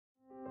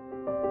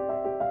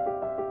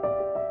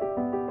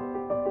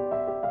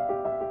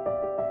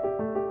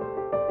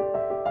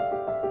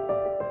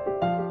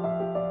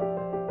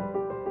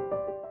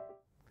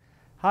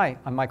Hi,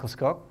 I'm Michael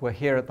Skok. We're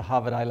here at the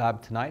Harvard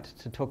iLab tonight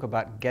to talk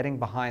about getting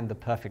behind the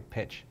perfect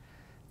pitch.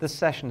 This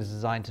session is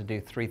designed to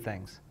do three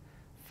things.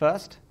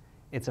 First,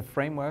 it's a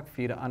framework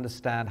for you to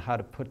understand how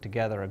to put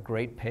together a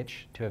great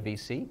pitch to a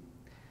VC.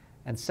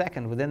 And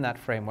second, within that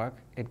framework,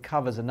 it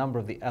covers a number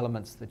of the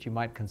elements that you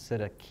might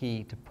consider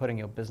key to putting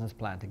your business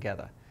plan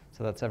together.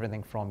 So that's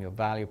everything from your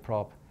value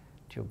prop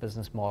to your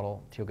business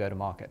model to your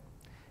go-to-market.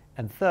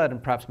 And third,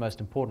 and perhaps most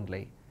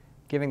importantly,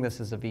 giving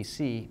this as a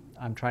VC,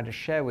 I'm trying to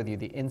share with you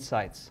the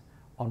insights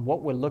on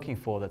what we're looking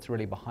for that's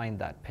really behind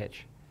that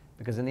pitch.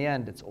 Because in the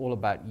end, it's all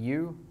about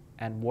you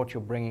and what you're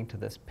bringing to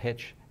this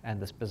pitch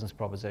and this business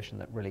proposition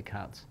that really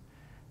counts.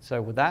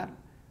 So with that,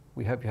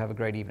 we hope you have a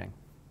great evening.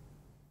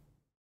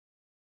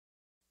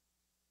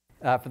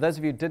 For those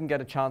of you who didn't get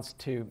a chance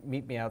to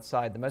meet me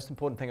outside, the most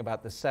important thing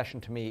about this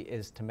session to me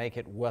is to make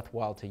it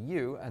worthwhile to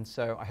you. And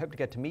so I hope to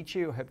get to meet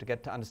you, I hope to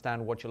get to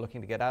understand what you're looking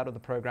to get out of the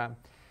program,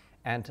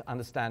 and to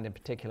understand in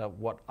particular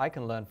what I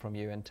can learn from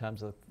you in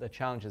terms of the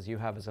challenges you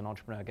have as an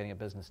entrepreneur getting a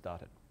business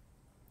started.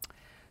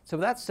 So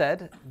with that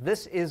said,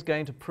 this is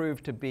going to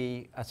prove to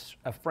be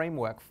a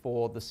framework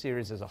for the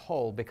series as a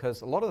whole,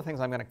 because a lot of the things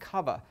I'm going to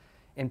cover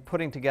in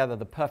putting together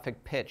the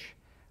perfect pitch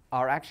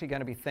are actually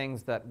going to be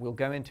things that we'll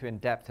go into in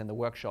depth in the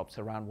workshops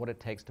around what it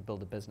takes to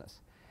build a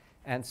business.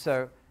 And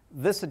so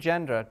this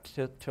agenda,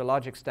 to a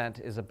large extent,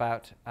 is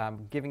about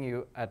giving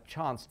you a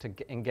chance to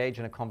engage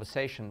in a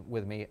conversation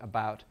with me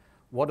about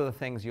what are the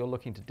things you're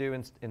looking to do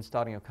in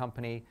starting your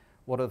company,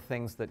 what are the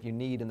things that you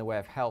need in the way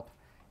of help.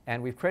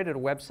 And we've created a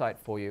website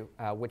for you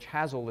which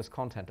has all this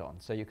content on.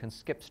 So you can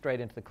skip straight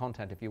into the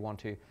content if you want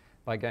to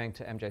by going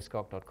to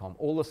mjskok.com.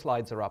 All the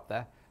slides are up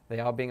there.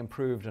 They are being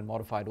improved and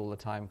modified all the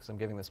time because I'm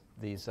giving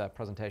these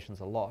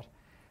presentations a lot.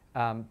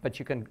 But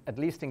you can at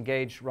least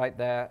engage right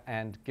there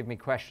and give me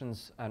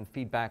questions and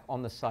feedback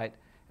on the site,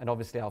 and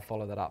obviously I'll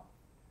follow that up.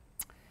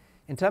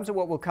 In terms of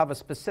what we'll cover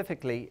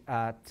specifically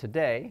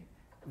today,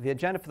 the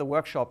agenda for the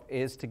workshop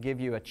is to give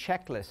you a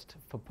checklist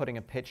for putting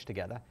a pitch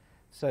together.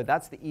 So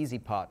that's the easy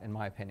part, in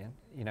my opinion.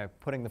 You know,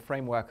 putting the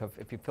framework of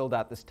if you filled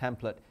out this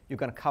template, you're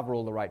going to cover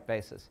all the right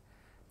bases.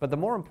 But the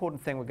more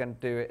important thing we're going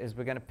to do is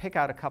we're going to pick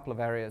out a couple of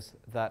areas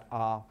that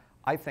are,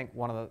 I think,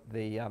 some of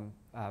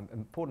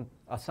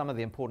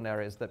the important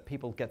areas that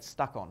people get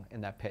stuck on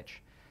in their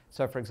pitch.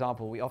 So for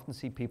example, we often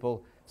see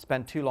people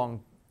spend too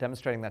long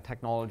demonstrating their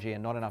technology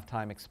and not enough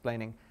time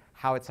explaining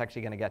how it's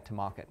actually going to get to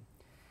market.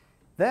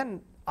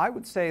 Then I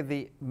would say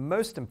the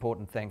most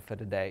important thing for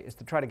today is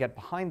to try to get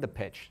behind the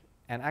pitch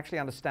and actually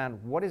understand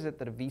what is it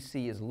that a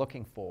VC is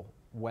looking for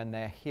when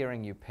they're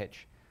hearing you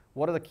pitch.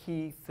 What are the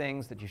key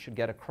things that you should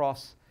get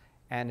across,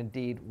 and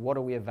indeed, what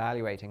are we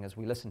evaluating as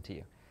we listen to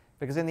you?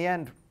 Because in the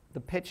end,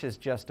 the pitch is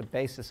just a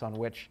basis on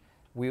which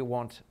we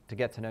want to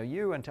get to know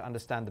you and to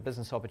understand the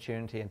business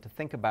opportunity and to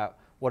think about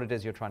what it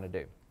is you're trying to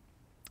do.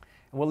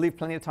 And we'll leave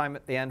plenty of time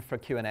at the end for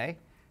Q&A.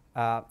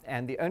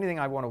 And the only thing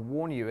I want to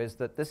warn you is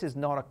that this is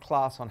not a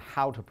class on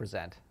how to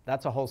present.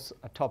 That's a whole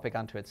topic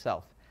unto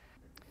itself.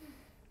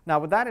 Now,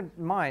 with that in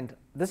mind,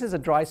 this is a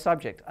dry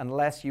subject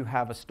unless you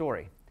have a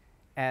story.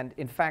 And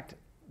in fact,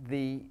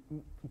 the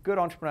good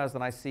entrepreneurs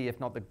that I see,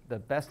 if not the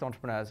best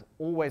entrepreneurs,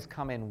 always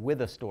come in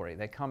with a story.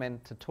 They come in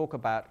to talk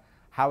about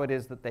how it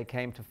is that they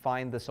came to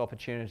find this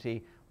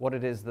opportunity, what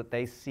it is that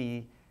they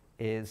see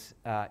is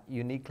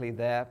uniquely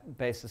their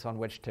basis on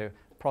which to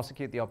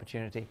prosecute the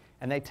opportunity,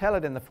 and they tell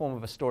it in the form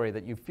of a story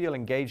that you feel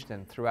engaged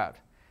in throughout.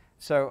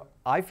 So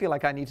I feel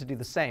like I need to do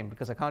the same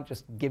because I can't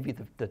just give you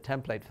the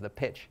template for the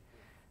pitch.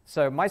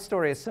 So my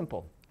story is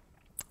simple.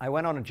 I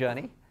went on a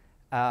journey,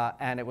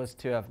 and it was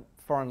to a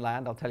foreign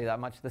land, I'll tell you that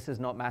much. This is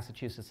not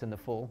Massachusetts in the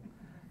fall,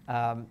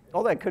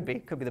 although it could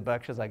be the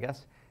Berkshires, I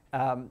guess.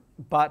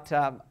 But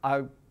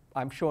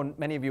I'm sure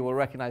many of you will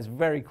recognize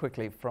very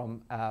quickly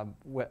from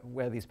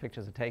where these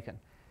pictures are taken.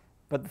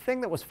 But the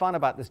thing that was fun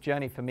about this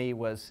journey for me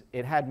was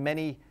it had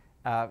many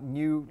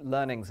new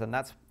learnings, and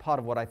that's part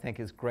of what I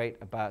think is great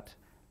about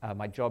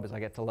my job is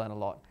I get to learn a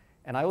lot.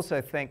 And I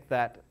also think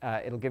that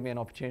it'll give me an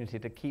opportunity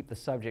to keep the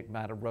subject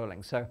matter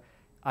rolling. So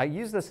I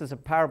use this as a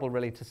parable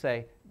really to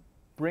say,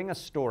 bring a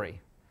story.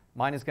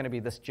 Mine is going to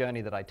be this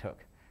journey that I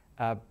took.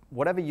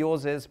 Whatever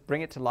yours is,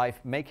 bring it to life,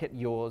 make it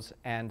yours,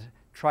 and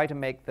try to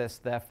make this,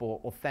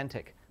 therefore,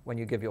 authentic when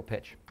you give your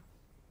pitch.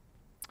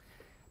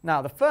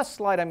 Now, the first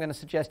slide I'm going to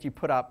suggest you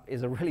put up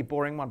is a really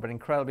boring one, but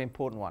incredibly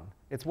important one.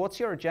 It's what's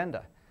your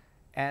agenda?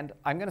 And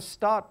I'm going to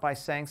start by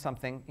saying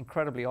something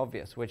incredibly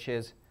obvious, which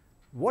is,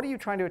 what are you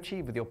trying to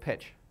achieve with your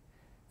pitch?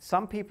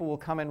 Some people will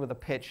come in with a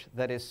pitch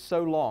that is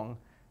so long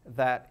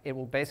that it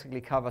will basically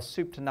cover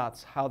soup to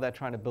nuts how they're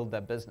trying to build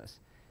their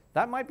business.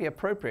 That might be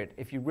appropriate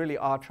if you really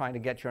are trying to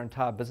get your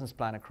entire business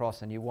plan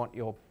across and you want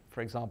your, for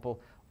example,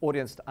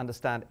 audience to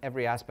understand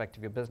every aspect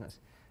of your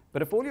business.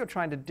 But if all you're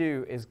trying to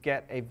do is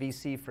get a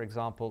VC, for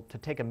example, to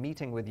take a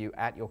meeting with you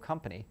at your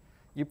company,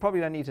 you probably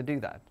don't need to do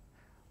that.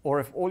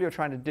 Or if all you're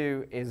trying to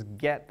do is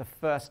get the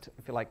first,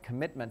 if you like,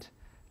 commitment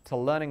to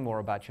learning more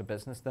about your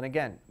business, then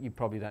again, you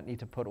probably don't need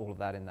to put all of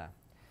that in there.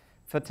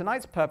 For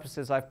tonight's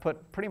purposes, I've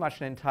put pretty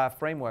much an entire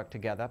framework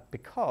together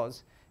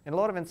because in a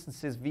lot of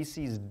instances,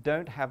 VCs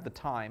don't have the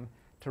time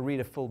to read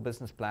a full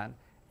business plan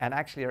and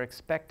actually are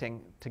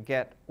expecting to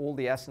get all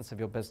the essence of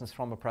your business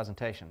from a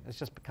presentation. It's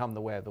just become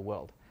the way of the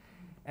world.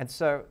 And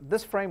so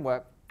this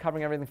framework,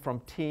 covering everything from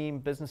team,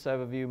 business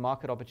overview,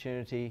 market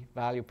opportunity,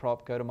 value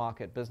prop,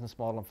 go-to-market, business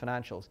model, and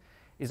financials,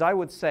 is, I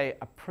would say,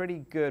 a pretty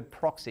good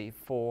proxy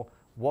for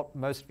what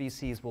most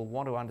VCs will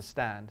want to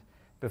understand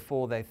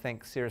before they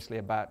think seriously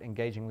about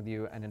engaging with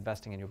you and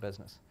investing in your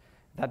business.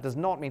 That does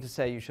not mean to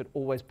say you should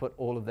always put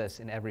all of this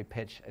in every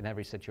pitch, in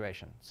every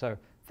situation. So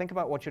think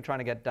about what you're trying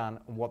to get done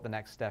and what the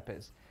next step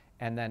is,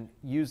 and then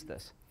use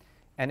this.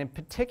 And in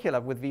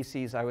particular with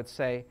VCs, I would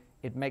say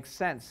it makes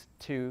sense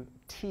to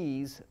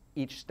tease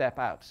each step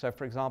out. So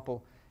for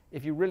example,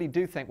 if you really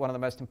do think one of the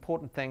most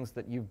important things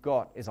that you've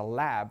got is a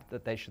lab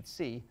that they should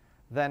see,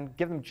 then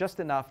give them just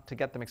enough to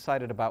get them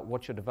excited about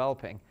what you're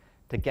developing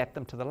to get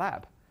them to the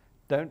lab.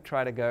 Don't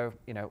try to go,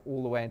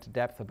 all the way into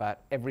depth about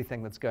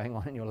everything that's going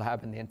on in your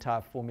lab and the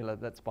entire formula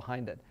that's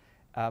behind it,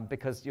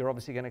 because you're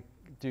obviously going to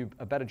do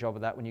a better job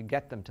of that when you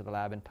get them to the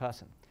lab in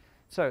person.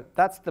 So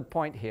that's the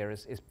point here,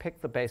 is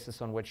pick the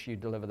basis on which you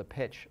deliver the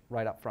pitch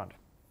right up front.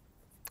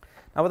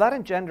 Now, with that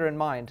agenda in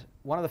mind,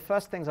 one of the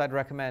first things I'd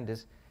recommend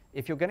is,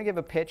 if you're going to give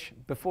a pitch,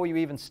 before you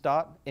even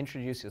start,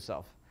 introduce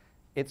yourself.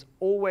 It's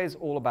always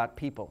all about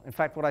people. In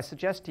fact, what I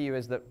suggest to you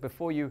is that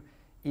before you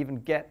even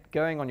get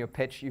going on your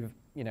pitch, you've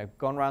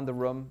gone around the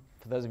room.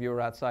 For those of you who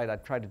are outside, I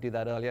tried to do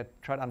that earlier.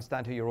 Try to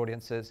understand who your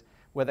audience is,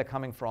 where they're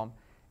coming from,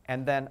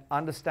 and then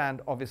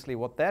understand, obviously,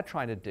 what they're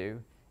trying to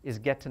do is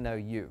get to know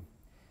you.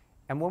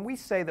 And when we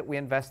say that we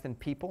invest in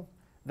people,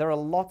 there are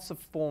lots of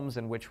forms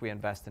in which we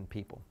invest in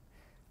people.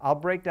 I'll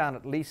break down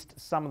at least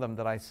some of them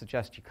that I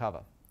suggest you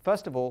cover.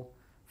 First of all,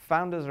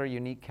 founders are a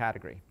unique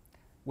category.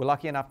 We're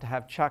lucky enough to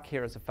have Chuck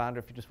here as a founder.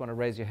 If you just want to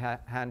raise your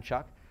hand,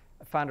 Chuck,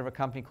 a founder of a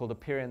company called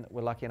Aperion that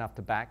we're lucky enough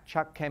to back.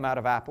 Chuck came out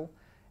of Apple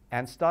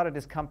and started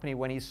his company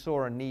when he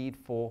saw a need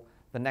for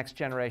the next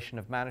generation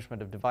of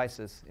management of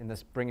devices in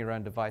this bring your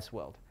own device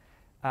world.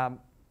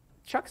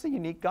 Chuck's a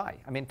unique guy.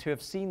 I mean, to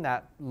have seen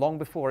that long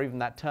before even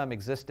that term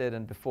existed,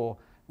 and before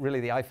really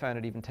the iPhone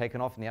had even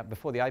taken off, and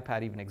before the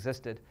iPad even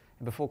existed,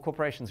 and before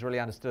corporations really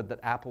understood that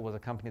Apple was a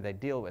company they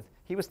deal with,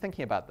 he was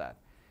thinking about that.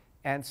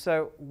 And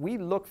so we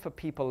look for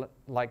people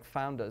like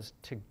founders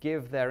to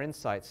give their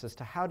insights as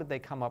to how did they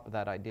come up with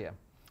that idea.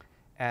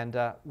 And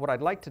what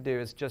I'd like to do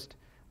is just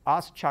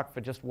ask Chuck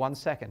for just 1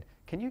 second.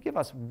 Can you give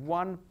us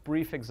one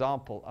brief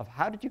example of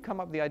how did you come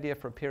up with the idea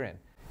for Aperion?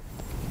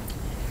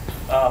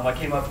 I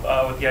came up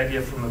with the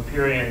idea from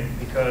Aperion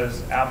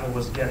because Apple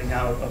was getting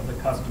out of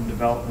the custom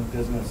development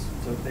business.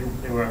 So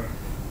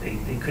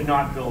they could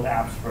not build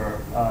apps for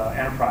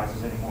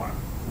enterprises anymore.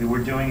 We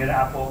were doing it at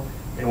Apple.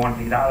 They wanted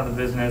to get out of the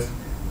business.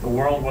 The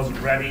world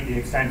wasn't ready.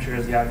 The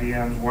Accentures, the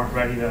IBMs weren't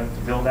ready to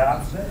build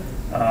apps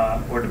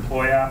or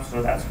deploy apps.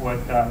 So that's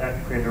what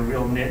that created a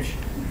real niche.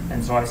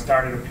 And so I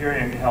started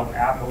Aperion to help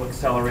Apple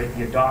accelerate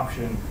the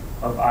adoption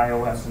of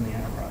iOS in the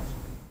enterprise.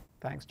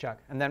 Thanks, Chuck.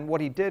 And then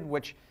what he did,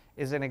 which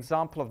is an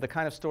example of the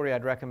kind of story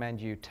I'd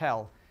recommend you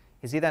tell,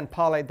 is he then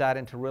parlayed that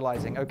into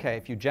realizing, okay,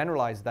 if you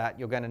generalize that,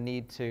 you're going to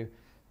need to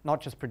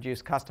not just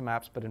produce custom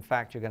apps, but in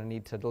fact, you're going to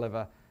need to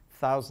deliver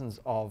thousands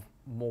of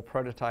more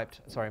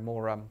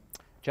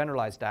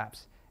generalized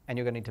apps, and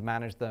you're going to need to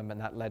manage them,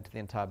 and that led to the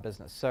entire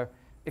business. So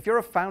if you're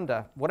a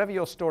founder, whatever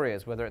your story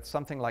is, whether it's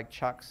something like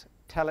Chuck's,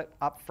 tell it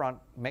up front,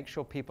 make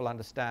sure people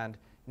understand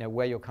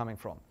where you're coming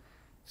from.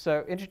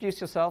 So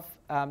introduce yourself.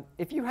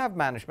 If you have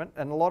management,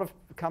 and a lot of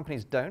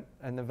companies don't,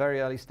 in the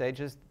very early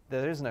stages,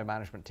 there is no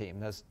management team.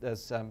 There's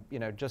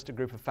just a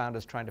group of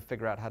founders trying to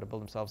figure out how to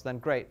build themselves, then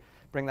great,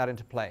 bring that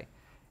into play.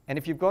 And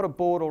if you've got a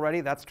board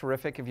already, that's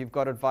terrific. If you've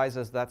got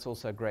advisors, that's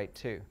also great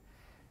too.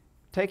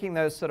 Taking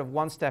those sort of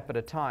one step at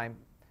a time,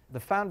 the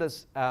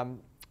founders,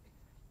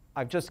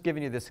 I've just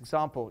given you this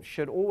example,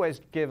 should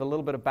always give a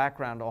little bit of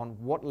background on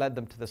what led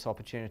them to this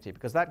opportunity,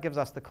 because that gives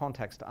us the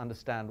context to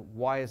understand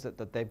why is it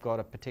that they've got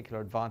a particular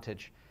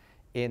advantage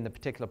in the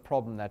particular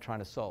problem they're trying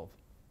to solve.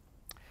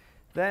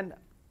 Then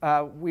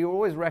we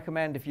always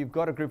recommend, if you've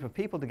got a group of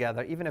people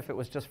together, even if it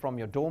was just from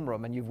your dorm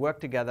room and you've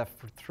worked together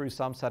through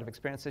some set of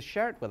experiences,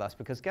 share it with us,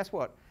 because guess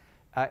what?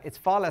 It's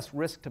far less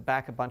risk to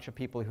back a bunch of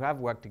people who have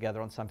worked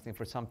together on something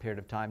for some period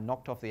of time,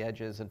 knocked off the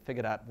edges, and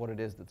figured out what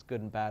it is that's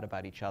good and bad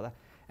about each other,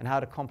 and how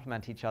to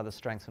complement each other's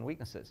strengths and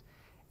weaknesses.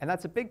 And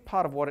that's a big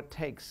part of what it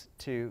takes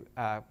to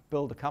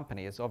build a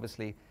company, is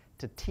obviously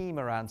to team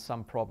around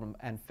some problem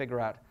and figure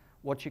out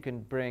what you can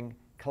bring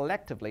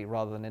collectively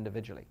rather than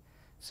individually.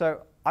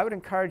 So I would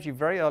encourage you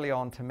very early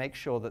on to make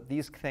sure that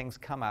these things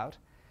come out.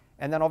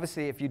 And then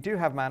obviously, if you do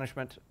have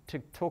management, to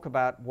talk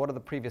about what are the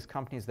previous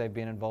companies they've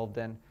been involved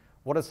in,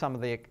 what are some of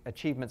the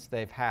achievements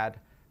they've had,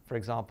 for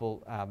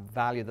example,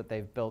 value that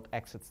they've built,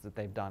 exits that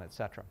they've done,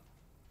 etc.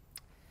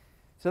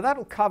 So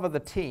that'll cover the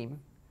team.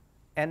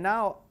 And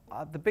now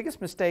the biggest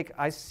mistake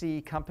I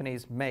see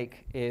companies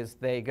make is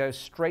they go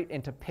straight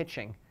into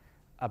pitching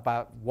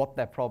about what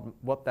their problem,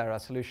 what their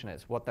solution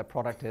is, what their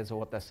product is, or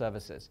what their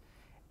service is.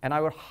 And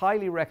I would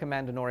highly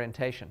recommend an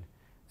orientation.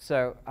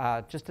 So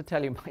just to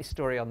tell you my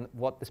story on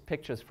what this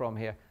picture is from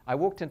here, I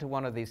walked into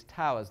one of these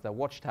towers, the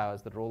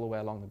watchtowers that are all the way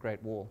along the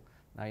Great Wall.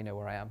 Now you know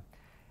where I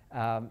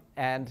am.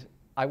 And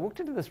I walked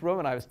into this room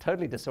and I was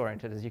totally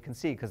disoriented, as you can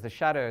see, because the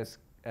shadow is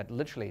at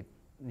literally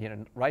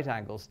right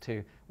angles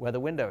to where the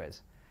window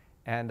is.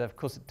 And of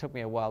course, it took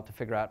me a while to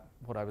figure out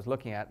what I was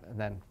looking at, and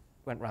then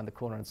went around the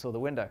corner and saw the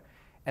window.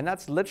 And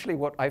that's literally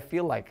what I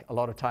feel like a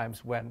lot of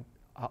times when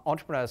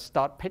entrepreneurs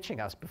start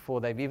pitching us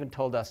before they've even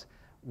told us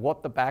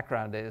what the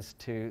background is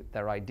to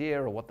their idea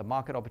or what the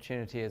market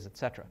opportunity is,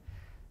 etc.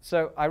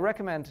 So I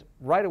recommend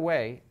right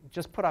away,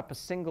 just put up a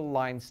single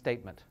line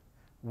statement.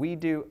 We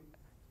do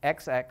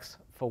XX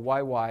for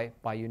YY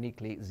by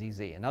uniquely ZZ.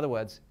 In other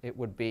words, it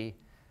would be,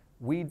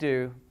 we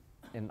do,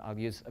 and I'll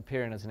use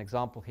Aperion as an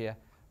example here,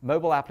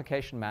 mobile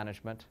application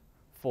management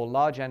for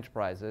large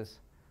enterprises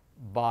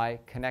by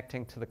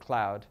connecting to the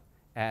cloud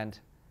and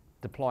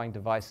deploying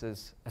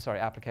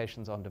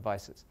applications on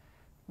devices.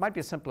 Might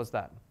be as simple as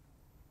that.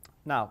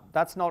 Now,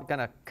 that's not going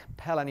to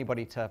compel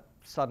anybody to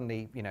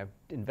suddenly,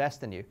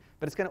 invest in you,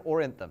 but it's going to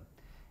orient them.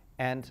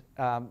 And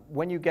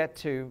when you get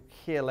to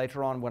here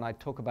later on, when I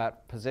talk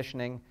about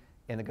positioning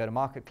in the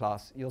go-to-market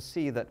class, you'll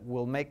see that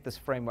we'll make this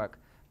framework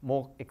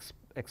more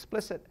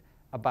explicit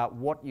about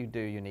what you do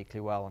uniquely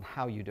well and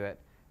how you do it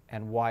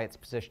and why it's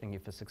positioning you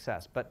for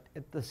success. But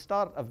at the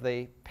start of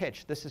the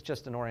pitch, this is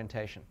just an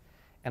orientation.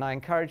 And I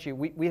encourage you,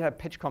 we had a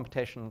pitch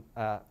competition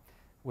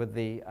with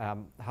the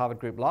Harvard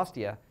group last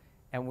year,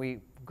 and we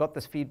got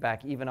this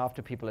feedback even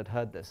after people had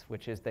heard this,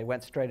 which is they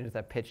went straight into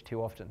their pitch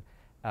too often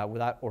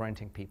without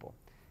orienting people.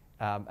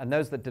 And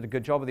those that did a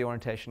good job of the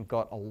orientation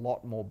got a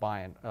lot more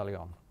buy-in early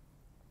on.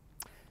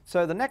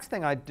 So the next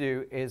thing I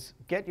do is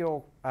get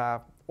your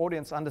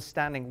audience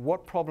understanding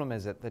what problem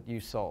is it that you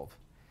solve.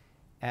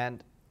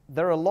 And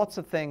there are lots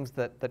of things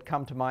that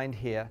come to mind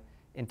here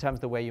in terms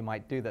of the way you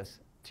might do this.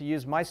 To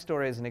use my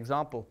story as an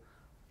example,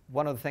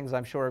 one of the things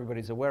I'm sure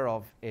everybody's aware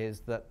of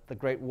is that the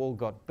Great Wall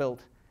got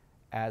built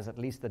as at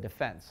least a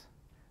defense.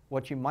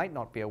 What you might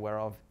not be aware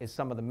of is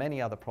some of the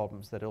many other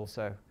problems that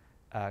also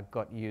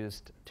got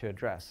used to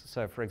address.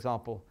 So for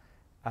example,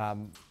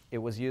 it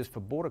was used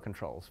for border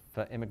controls,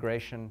 for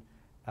immigration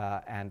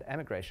and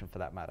emigration for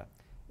that matter.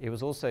 It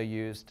was also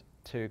used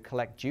to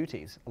collect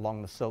duties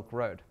along the Silk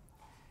Road,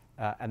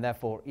 and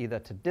therefore either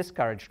to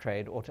discourage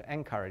trade or to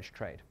encourage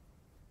trade.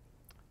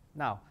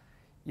 Now,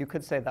 you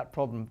could say that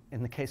problem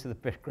in the case of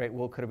the Great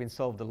Wall could have been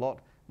solved a lot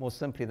more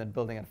simply than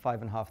building a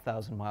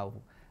 5,500 mile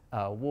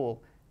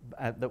wall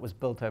that was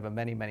built over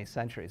many, many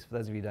centuries. For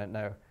those of you who don't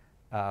know,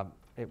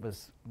 it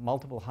was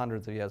multiple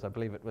hundreds of years. I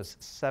believe it was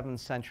 7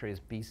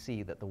 centuries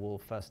BC that the wall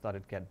first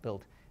started to get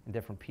built in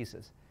different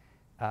pieces.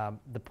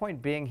 The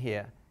point being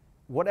here,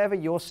 whatever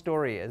your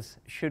story is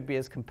should be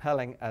as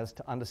compelling as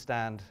to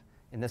understand,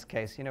 in this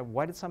case,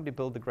 why did somebody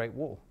build the Great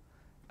Wall?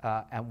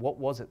 And what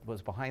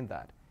was behind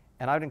that?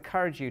 And I would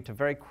encourage you to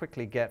very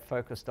quickly get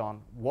focused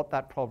on what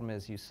that problem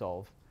is you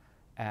solve.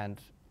 And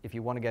if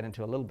you want to get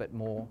into a little bit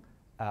more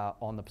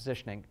on the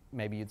positioning,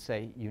 maybe you'd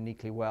say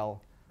uniquely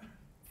well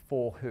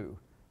for who.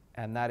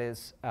 And that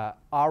is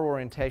our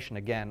orientation,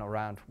 again,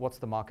 around what's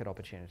the market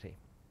opportunity.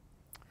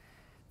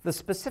 The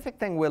specific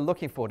thing we're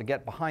looking for to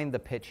get behind the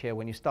pitch here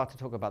when you start to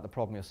talk about the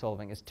problem you're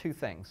solving is 2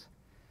 things.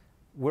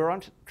 We're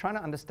trying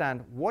to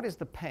understand what is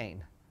the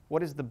pain,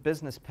 what is the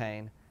business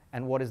pain,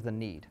 and what is the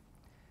need.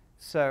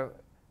 So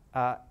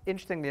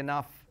interestingly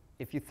enough,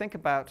 if you think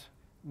about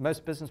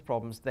most business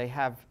problems, they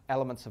have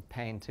elements of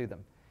pain to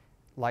them.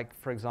 Like,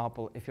 for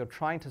example, if you're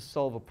trying to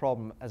solve a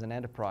problem as an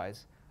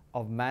enterprise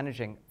of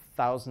managing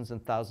thousands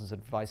and thousands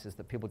of devices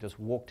that people just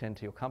walked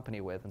into your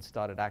company with and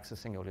started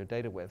accessing all your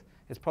data with,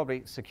 it's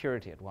probably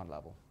security at one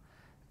level.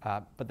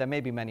 But there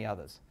may be many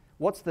others.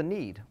 What's the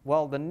need?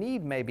 Well, the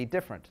need may be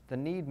different. The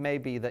need may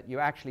be that you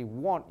actually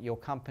want your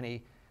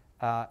company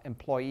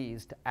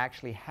employees to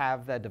actually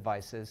have their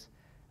devices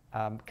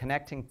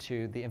connecting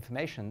to the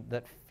information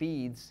that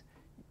feeds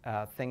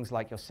things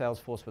like your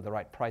Salesforce with the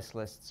right price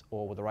lists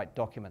or with the right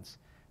documents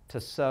to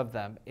serve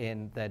them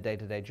in their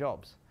day-to-day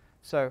jobs.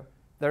 So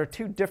there are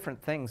 2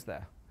 different things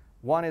there.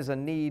 One is a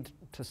need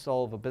to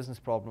solve a business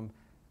problem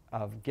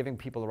of giving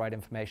people the right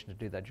information to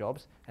do their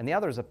jobs. And the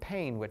other is a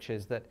pain, which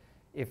is that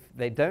if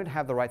they don't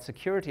have the right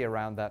security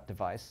around that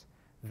device,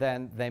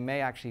 then they may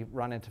actually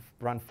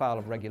run foul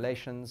of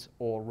regulations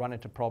or run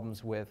into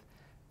problems with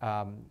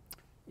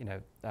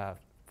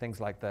things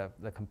like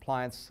the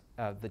compliance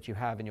that you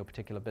have in your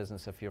particular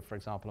business if you're, for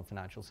example, in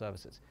financial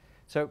services.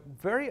 So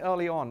very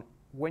early on,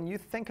 when you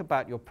think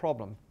about your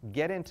problem,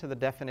 get into the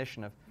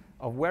definition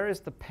of where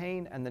is the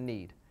pain and the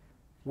need.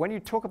 When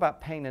you talk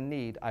about pain and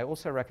need, I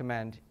also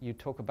recommend you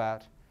talk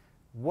about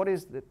what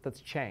is it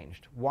that's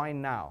changed? Why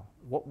now?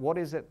 What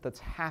is it that's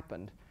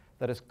happened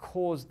that has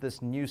caused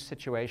this new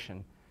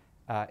situation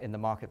in the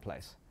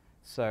marketplace?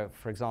 So,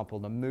 for example,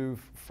 the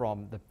move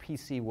from the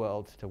PC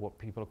world to what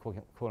people are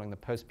calling the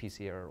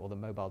post-PC era or the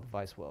mobile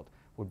device world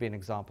would be an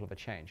example of a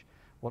change.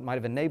 What might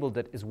have enabled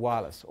it is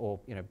wireless or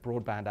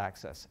broadband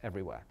access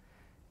everywhere.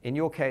 In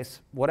your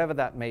case, whatever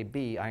that may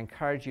be, I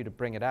encourage you to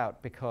bring it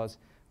out because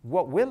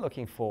What we're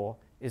looking for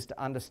is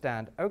to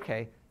understand,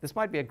 okay, this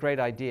might be a great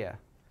idea,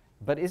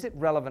 but is it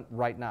relevant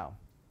right now?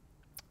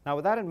 Now,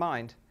 with that in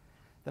mind,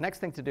 the next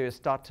thing to do is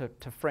start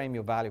to frame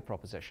your value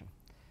proposition.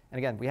 And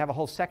again, we have a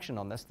whole section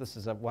on this. This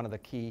is one of the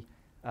key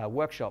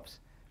workshops.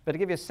 But to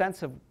give you a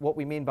sense of what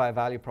we mean by a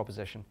value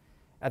proposition,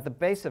 at the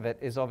base of it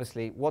is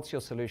obviously, what's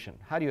your solution?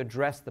 How do you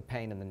address the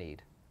pain and the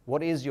need?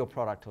 What is your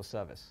product or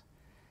service?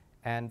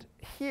 And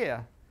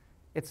here,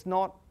 it's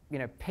not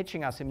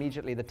pitching us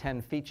immediately the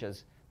 10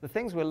 features. The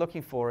things we're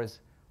looking for is,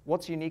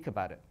 what's unique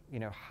about it?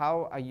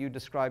 How are you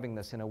describing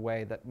this in a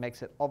way that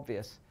makes it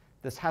obvious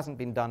this hasn't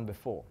been done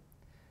before?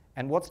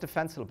 And what's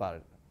defensible about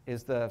it?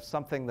 Is there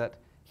something that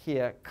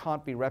here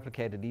can't be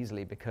replicated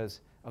easily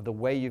because of the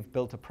way you've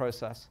built a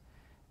process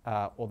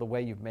or the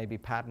way you've maybe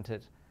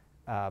patented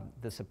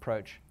this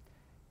approach?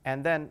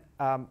 And then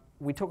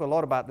we talk a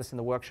lot about this in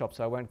the workshop,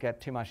 so I won't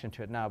get too much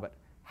into it now, but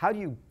how do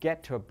you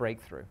get to a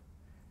breakthrough?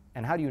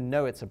 And how do you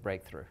know it's a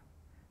breakthrough?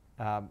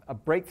 A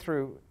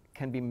breakthrough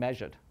can be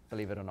measured,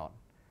 believe it or not.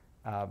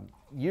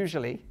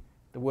 Usually,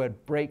 the word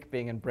break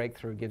being in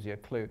breakthrough gives you a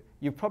clue.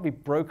 You've probably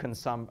broken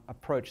some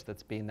approach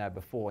that's been there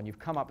before, and you've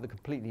come up with a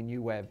completely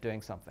new way of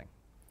doing something.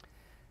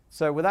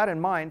 So with that in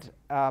mind,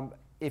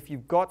 if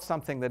you've got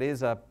something that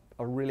is a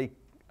really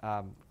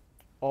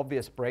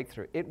obvious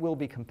breakthrough, it will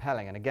be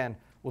compelling. And again,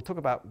 we'll talk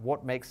about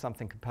what makes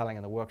something compelling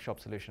in the workshop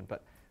solution.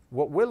 But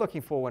what we're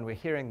looking for when we're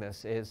hearing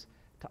this is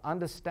to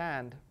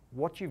understand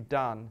what you've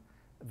done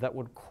that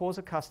would cause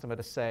a customer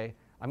to say,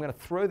 I'm going to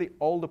throw the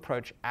old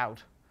approach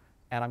out,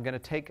 and I'm going to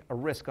take a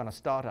risk on a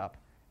startup,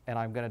 and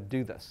I'm going to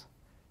do this.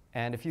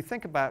 And if you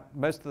think about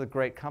most of the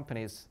great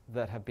companies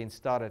that have been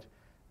started,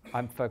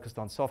 I'm focused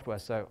on software,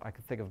 so I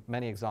can think of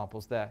many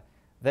examples there.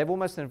 They've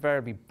almost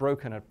invariably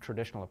broken a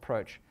traditional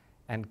approach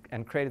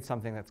and created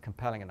something that's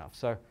compelling enough.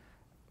 So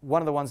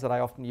one of the ones that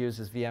I often use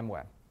is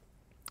VMware.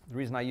 The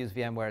reason I use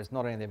VMware is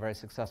not only they're a very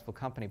successful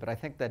company, but I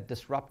think they're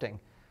disrupting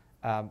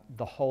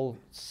the whole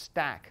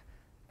stack,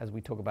 as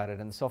we talk about it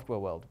in the software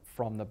world,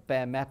 from the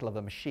bare metal of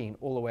the machine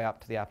all the way up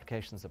to the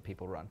applications that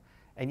people run.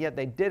 And yet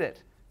they did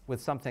it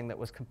with something that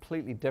was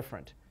completely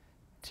different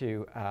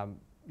to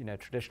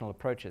traditional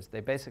approaches. They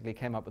basically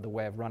came up with a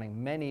way of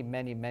running many,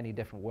 many, many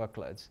different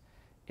workloads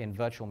in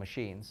virtual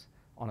machines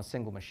on a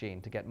single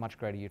machine to get much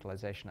greater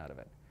utilization out of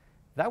it.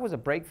 That was a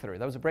breakthrough.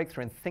 That was a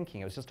breakthrough in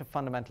thinking. It was just a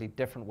fundamentally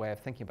different way of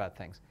thinking about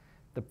things.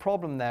 The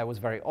problem there was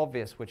very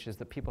obvious, which is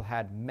that people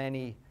had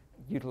many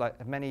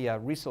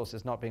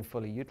resources not being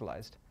fully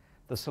utilized.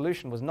 The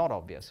solution was not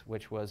obvious,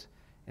 which was,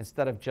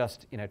 instead of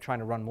just trying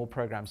to run more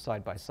programs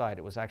side by side,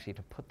 it was actually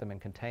to put them in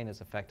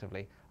containers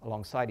effectively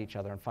alongside each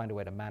other and find a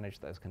way to manage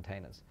those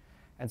containers.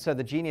 And so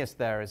the genius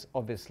there is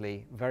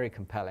obviously very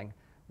compelling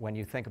when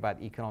you think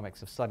about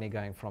economics of suddenly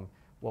going from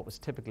what was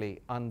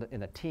typically in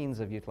the teens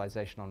of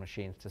utilization on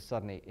machines to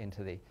suddenly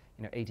into the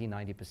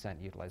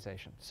 80-90%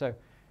 utilization. So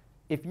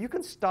if you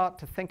can start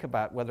to think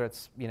about whether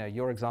it's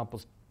your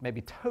examples may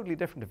be totally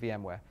different to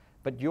VMware,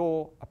 but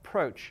your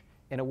approach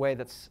in a way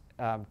that's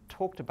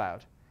talked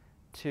about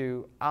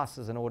to us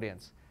as an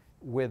audience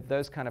with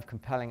those kind of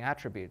compelling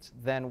attributes,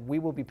 then we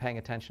will be paying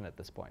attention at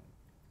this point.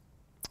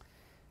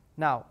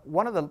 Now,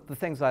 one of the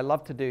things I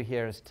love to do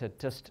here is to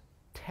just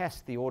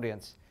test the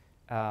audience.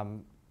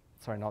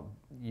 Sorry, not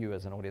you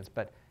as an audience,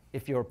 but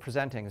if you're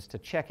presenting, is to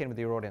check in with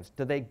your audience.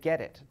 Do they get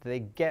it? Do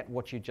they get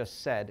what you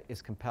just said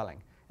is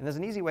compelling? And there's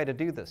an easy way to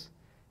do this.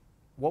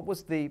 What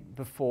was the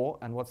before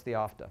and what's the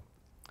after?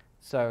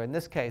 So in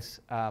this case,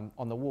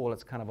 on the wall,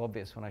 it's kind of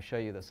obvious when I show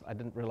you this. I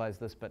didn't realize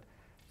this, but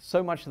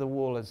so much of the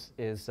wall is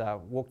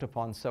walked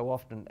upon so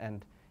often,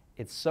 and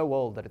it's so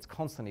old that it's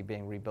constantly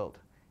being rebuilt.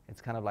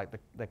 It's kind of like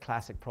the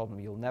classic problem.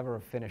 You'll never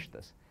have finished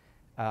this.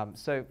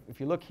 So if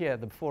you look here,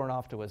 the before and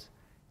after was,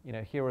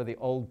 here are the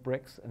old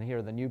bricks and here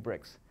are the new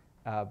bricks.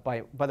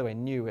 By the way,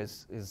 new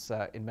is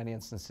in many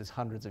instances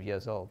hundreds of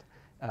years old.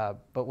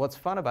 But what's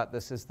fun about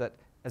this is that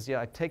as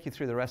I take you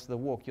through the rest of the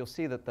walk, you'll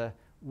see that the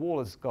wall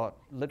has got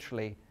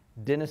literally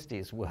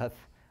dynasties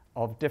worth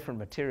of different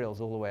materials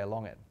all the way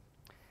along it.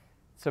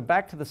 So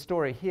back to the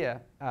story here,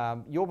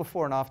 your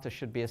before and after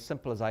should be as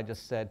simple as I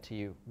just said to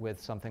you with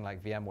something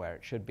like VMware.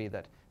 It should be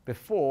that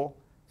before,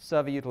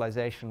 server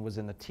utilization was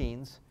in the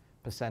teens,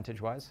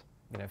 percentage-wise,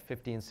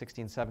 15,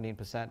 16,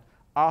 17%.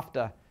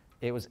 After,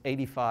 it was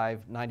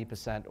 85,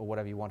 90%, or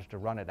whatever you wanted to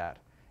run it at.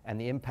 And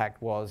the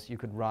impact was you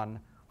could run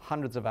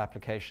hundreds of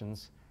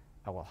applications,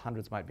 well,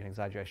 hundreds might be an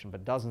exaggeration,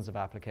 but dozens of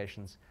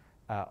applications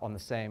on the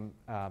same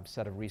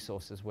set of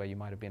resources where you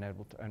might have been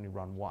able to only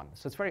run one.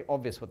 So it's very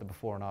obvious what the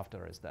before and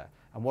after is there.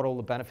 And what all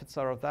the benefits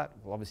are of that?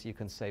 Well, obviously you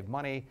can save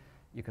money,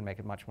 you can make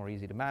it much more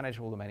easy to manage,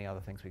 all the many other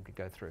things we could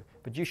go through.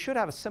 But you should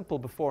have a simple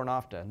before and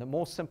after, and the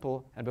more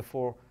simple the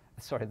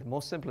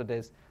more simple it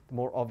is, the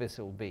more obvious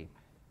it will be.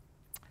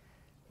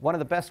 One of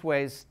the best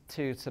ways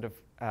to sort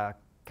of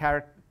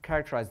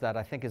characterize that,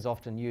 I think, is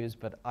often used,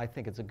 but I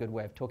think it's a good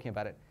way of talking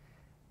about it.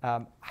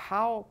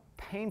 How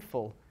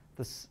painful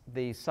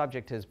the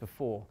subject is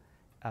before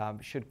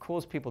should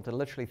cause people to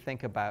literally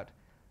think about,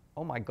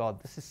 oh my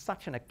God, this is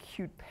such an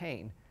acute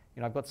pain.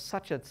 I've got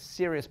such a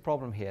serious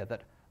problem here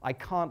that I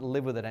can't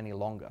live with it any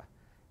longer.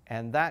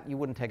 And that you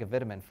wouldn't take a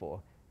vitamin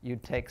for.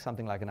 You'd take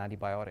something like an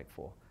antibiotic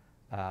for,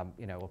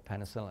 or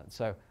penicillin.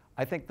 So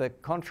I think the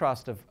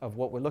contrast of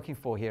what we're looking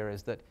for here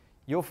is that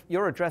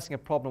you're addressing a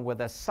problem where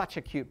there's such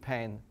acute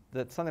pain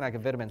that something like a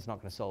vitamin is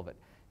not going to solve it.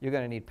 You're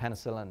going to need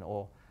penicillin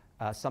or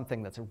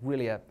something that's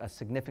really a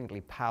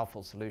significantly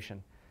powerful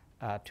solution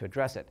to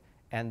address it.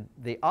 And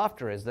the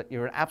after is that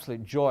you're an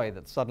absolute joy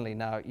that suddenly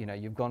now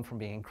you've gone from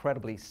being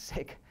incredibly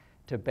sick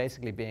to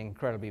basically being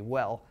incredibly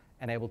well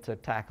and able to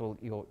tackle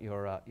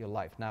your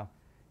life. Now,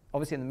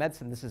 obviously in the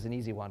medicine, this is an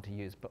easy one to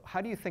use, but how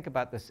do you think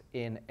about this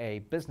in a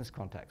business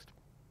context?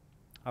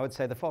 I would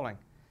say the following.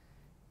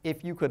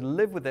 If you could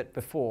live with it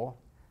before,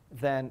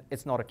 then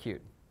it's not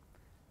acute.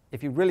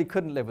 If you really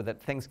couldn't live with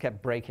it, things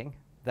kept breaking,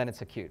 then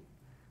it's acute.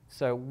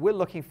 So we're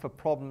looking for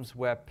problems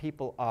where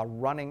people are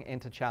running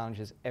into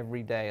challenges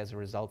every day as a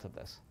result of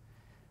this.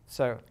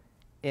 So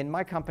in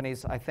my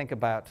companies, I think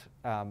about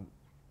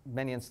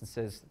many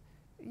instances,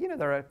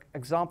 there are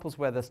examples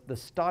where the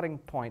starting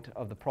point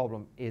of the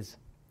problem is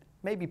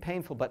maybe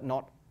painful, but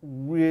not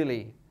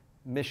really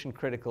mission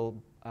critical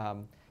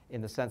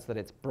in the sense that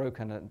it's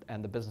broken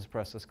and the business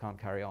process can't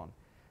carry on.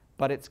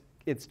 But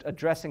it's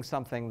addressing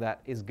something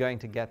that is going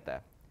to get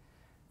there.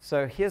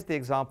 So here's the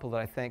example that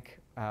I think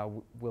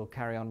we'll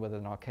carry on with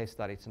in our case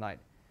study tonight.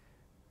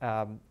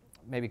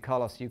 Maybe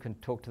Carlos, you can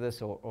talk to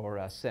this,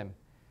 or Sim.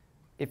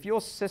 If you're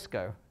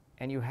Cisco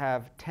and you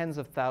have tens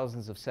of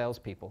thousands of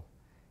salespeople,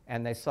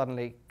 and they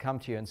suddenly come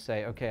to you and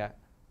say, okay,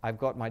 I've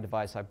got my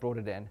device, I brought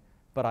it in,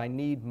 but I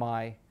need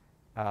my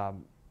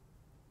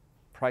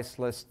price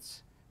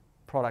lists,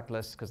 product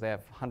lists, because they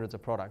have hundreds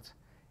of products,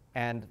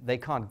 and they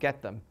can't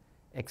get them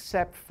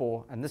except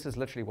for, and this is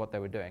literally what they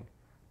were doing,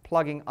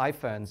 plugging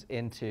iPhones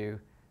into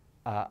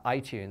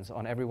iTunes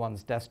on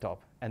everyone's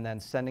desktop and then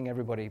sending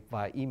everybody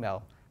via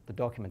email the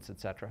documents,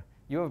 etc.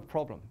 You have a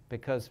problem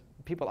because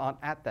people aren't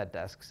at their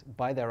desks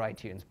by their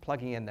iTunes,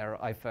 plugging in their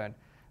iPhone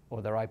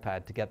or their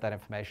iPad to get that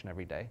information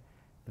every day.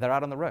 They're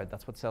out on the road.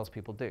 That's what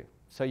salespeople do.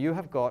 So you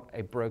have got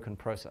a broken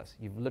process.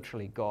 You've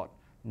literally got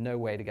no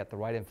way to get the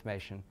right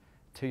information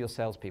to your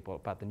salespeople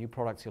about the new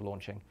products you're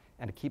launching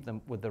and to keep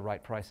them with the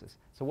right prices.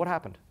 So what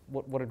happened?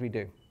 What did we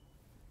do?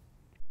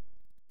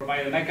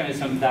 Provide a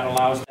mechanism that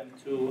allows them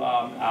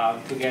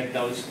to get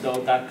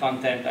that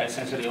content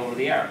essentially over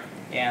the air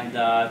and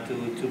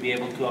to be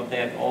able to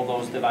update all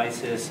those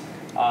devices,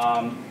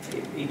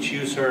 each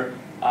user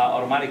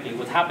automatically.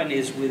 What happened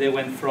is they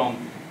went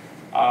from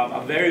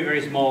a very,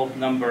 very small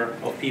number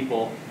of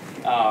people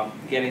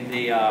getting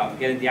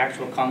the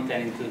actual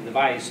content into the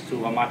device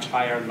to a much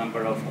higher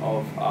number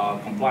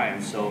of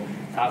compliance. So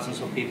thousands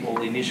of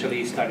people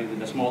initially started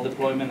with a small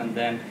deployment, and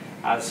then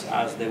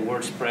as the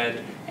word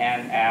spread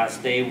and as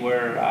the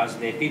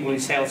people in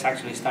sales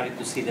actually started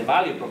to see the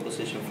value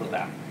proposition for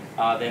them,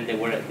 then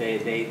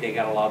they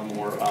got a lot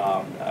more.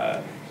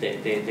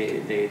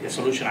 The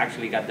solution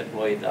actually got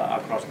deployed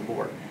across the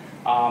board.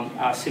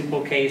 A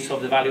simple case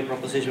of the value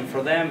proposition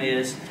for them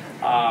is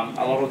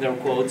a lot of their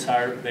quotes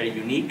are very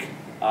unique,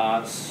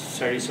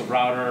 series of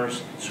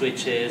routers,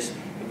 switches,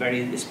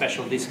 very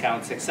special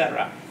discounts,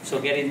 etc.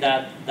 So getting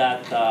that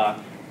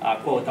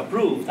quote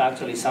approved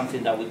actually is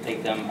something that would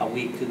take them a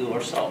week to do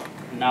or so.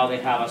 Now they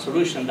have a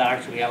solution that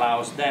actually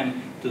allows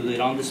them to do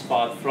it on the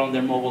spot from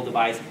their mobile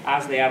device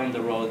as they are on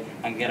the road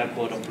and get a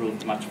quote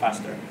approved much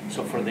faster.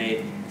 So for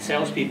the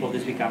salespeople,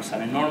 this becomes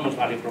an enormous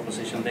value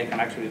proposition. They can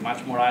actually be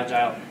much more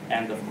agile,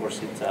 and of course,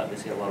 they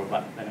see a lot of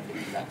benefit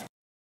in that.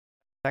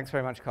 Thanks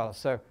very much, Carlos.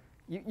 So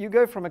you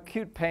go from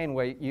acute pain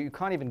where you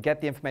can't even get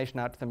the information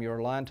out to them. You're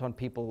reliant on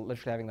people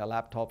literally having their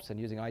laptops and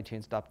using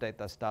iTunes to update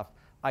their stuff.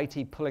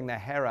 IT pulling their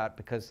hair out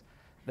because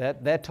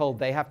they're told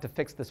they have to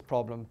fix this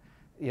problem.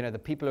 The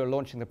people who are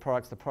launching the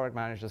products, the product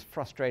managers,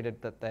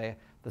 frustrated that the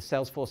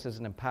sales force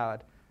isn't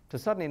empowered. To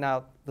suddenly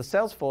now, the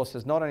sales force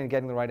is not only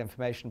getting the right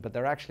information, but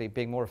they're actually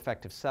being more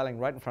effective, selling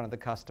right in front of the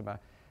customer,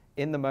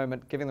 in the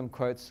moment, giving them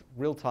quotes,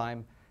 real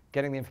time,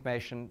 getting the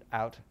information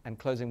out, and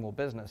closing more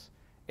business.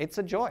 It's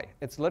a joy.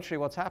 It's literally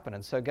what's happened.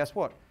 And so guess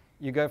what?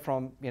 You go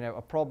from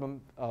a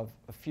problem of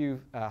a few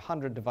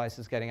hundred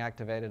devices getting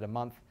activated a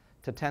month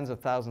to tens of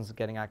thousands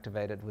getting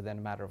activated within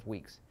a matter of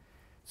weeks.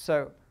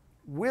 So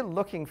we're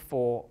looking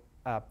for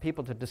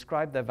people to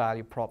describe their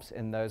value props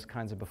in those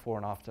kinds of before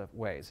and after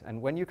ways.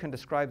 And when you can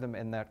describe them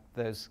in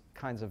those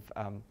kinds of,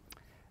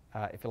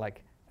 if you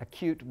like,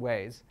 acute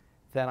ways,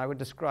 then I would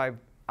describe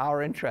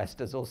our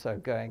interest as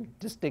also going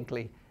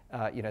distinctly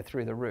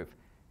through the roof.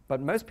 But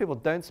most people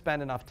don't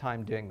spend enough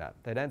time doing that.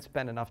 They don't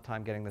spend enough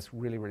time getting this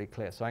really, really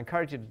clear. So I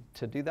encourage you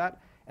to do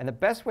that. And the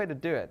best way to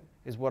do it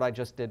is what I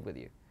just did with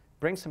you.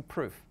 Bring some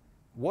proof.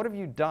 What have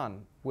you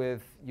done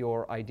with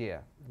your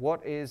idea?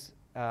 What is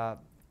the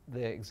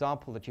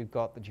example that you've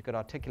got that you could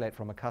articulate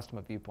from a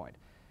customer viewpoint?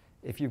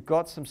 If you've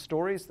got some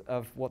stories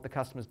of what the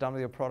customer's done with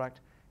your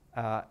product,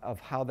 of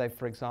how they've,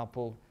 for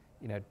example,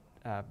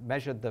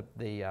 measured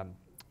the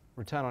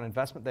return on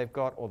investment they've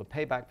got, or the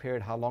payback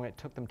period, how long it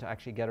took them to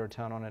actually get a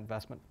return on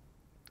investment,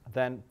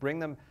 then bring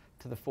them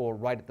to the fore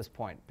right at this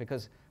point.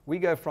 Because we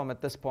go from,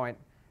 at this point,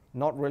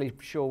 not really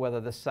sure whether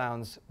this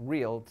sounds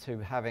real, to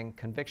having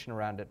conviction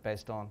around it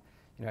based on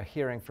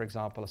hearing, for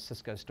example, a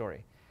Cisco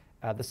story.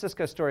 The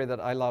Cisco story that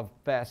I love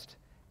best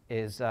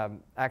is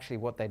actually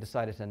what they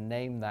decided to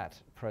name that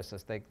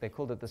process. They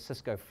called it the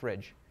Cisco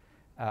Fridge.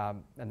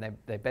 And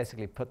they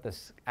basically put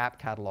this app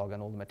catalog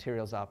and all the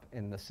materials up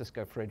in the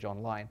Cisco Fridge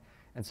online.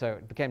 And so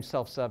it became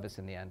self-service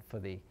in the end for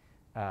the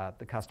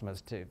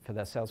customers, for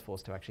their sales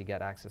force to actually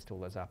get access to all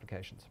those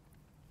applications.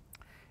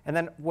 And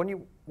then when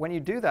you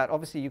do that,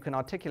 obviously you can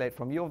articulate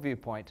from your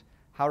viewpoint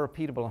how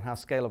repeatable and how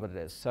scalable it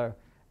is. So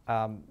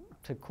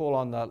to call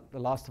on the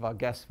last of our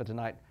guests for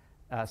tonight,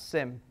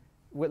 Sim,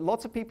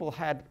 lots of people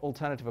had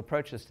alternative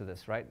approaches to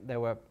this, right? There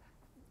were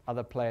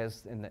other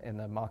players in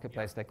the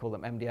marketplace, they call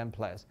them MDM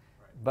players.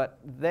 Right. But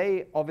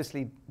they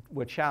obviously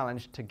were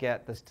challenged to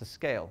get this to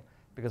scale,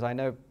 because I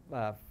know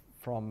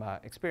from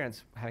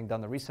experience, having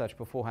done the research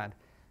beforehand,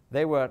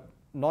 they were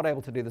not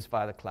able to do this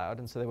via the cloud,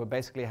 and so they were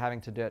basically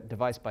having to do it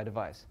device by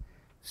device.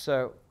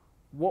 So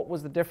what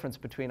was the difference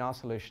between our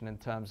solution in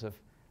terms of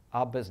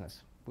our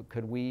business?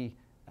 Could we,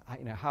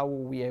 how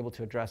were we able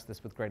to address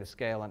this with greater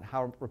scale, and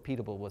how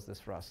repeatable was this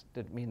for us?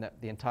 Did it mean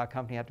that the entire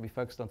company had to be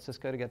focused on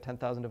Cisco to get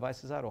 10,000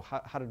 devices out, or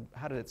how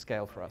did it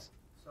scale for us?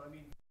 So I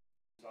mean,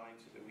 designed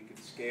so that we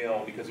could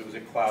scale because it was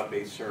a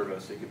cloud-based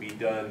service. It could be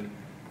done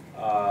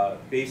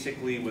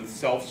basically with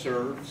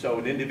self-serve, so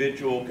an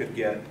individual could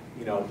get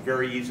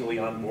very easily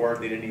on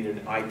board. They didn't need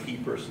an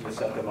IT person to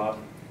set them up.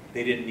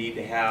 They didn't need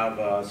to have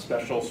a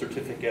special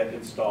certificate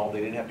installed.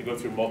 They didn't have to go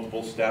through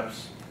multiple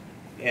steps.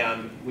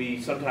 And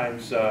we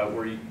sometimes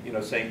were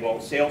saying, well,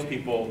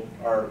 salespeople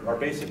are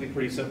basically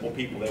pretty simple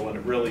people. They want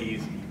it really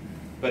easy.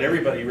 But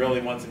everybody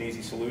really wants an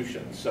easy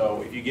solution.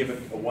 So if you give it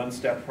a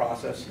one-step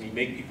process and you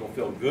make people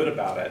feel good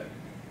about it,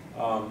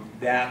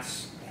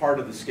 that's part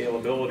of the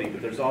scalability.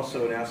 But there's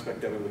also an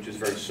aspect of it which is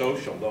very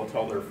social. They'll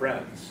tell their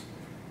friends.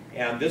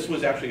 And this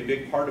was actually a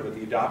big part of it.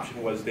 The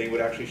adoption was they would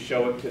actually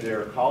show it to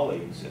their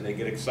colleagues and they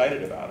get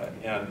excited about it.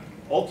 And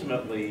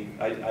ultimately,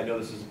 I know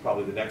this is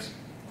probably the next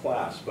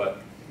class,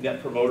 but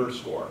Net Promoter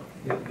Score.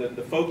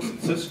 The folks at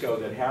Cisco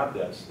that have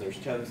this, there's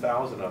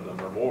 10,000 of them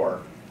or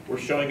more, were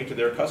showing it to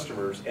their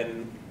customers,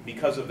 and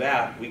because of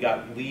that, we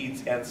got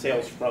leads and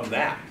sales from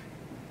that.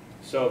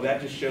 So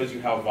that just shows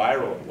you how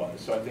viral it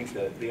was. So I think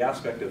that the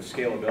aspect of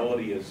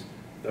scalability is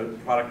the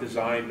product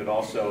design, but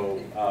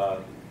also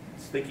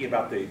thinking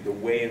about the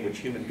way in which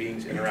human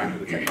beings interact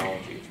with the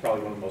technology. It's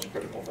probably one of the most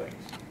critical things.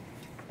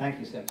 Thank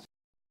you, Sim.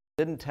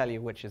 Didn't tell you,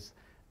 which is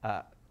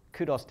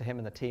kudos to him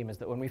and the team, is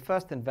that when we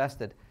first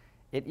invested,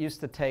 it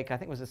used to take, I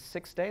think it was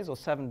 6 days or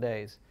 7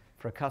 days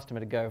for a customer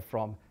to go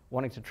from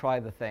wanting to try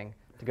the thing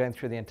to going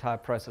through the entire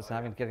process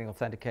and getting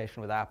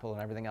authentication with Apple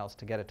and everything else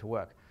to get it to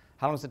work.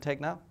 How long does it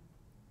take now?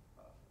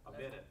 A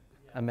minute.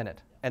 A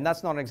minute. And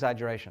that's not an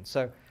exaggeration.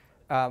 So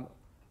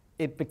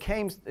it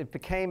became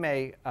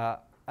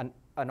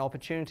an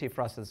opportunity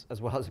for us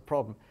as well as a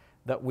problem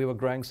that we were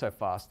growing so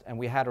fast, and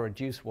we had to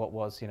reduce what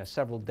was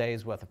several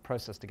days worth of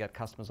process to get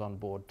customers on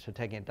board to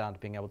taking it down to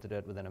being able to do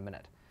it within a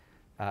minute.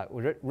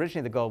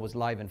 Originally the goal was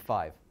live in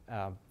 5,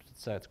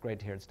 so it's great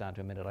to hear it's down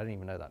to a minute. I didn't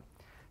even know that.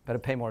 Better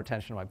pay more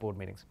attention to my board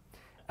meetings.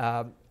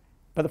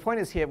 But the point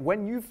is here,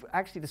 when you've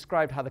actually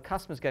described how the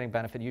customer's getting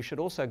benefit, you should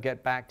also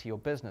get back to your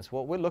business.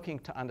 What we're looking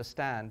to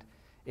understand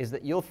is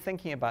that you're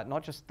thinking about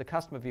not just the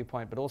customer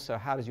viewpoint, but also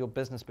how does your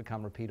business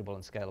become repeatable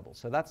and scalable.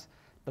 So that's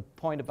the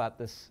point about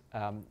this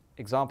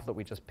example that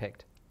we just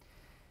picked.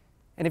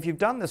 And if you've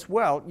done this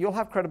well, you'll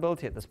have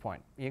credibility at this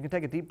point. You can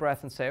take a deep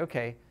breath and say,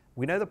 okay,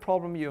 we know the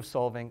problem you're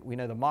solving, we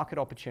know the market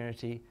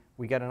opportunity,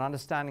 we get an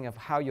understanding of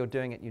how you're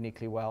doing it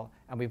uniquely well,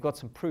 and we've got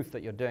some proof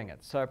that you're doing it.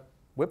 So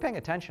we're paying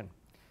attention.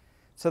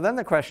 So then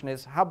the question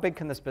is, how big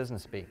can this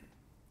business be?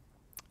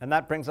 And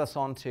that brings us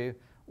on to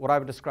what I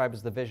would describe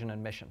as the vision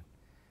and mission.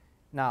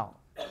 Now,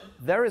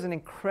 there is an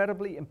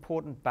incredibly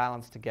important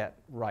balance to get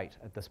right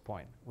at this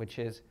point, which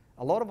is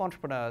a lot of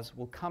entrepreneurs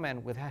will come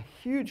in with a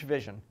huge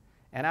vision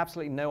and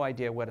absolutely no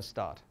idea where to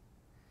start.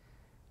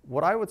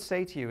 What I would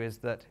say to you is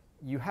that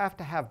you have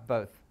to have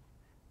both.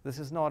 This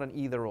is not an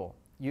either or.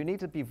 You need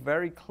to be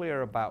very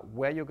clear about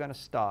where you're going to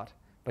start,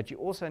 but you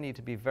also need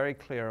to be very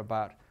clear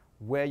about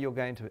where you're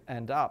going to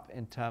end up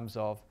in terms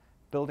of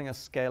building a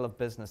scale of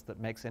business that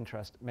makes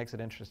it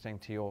interesting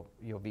to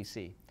your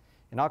VC.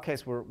 In our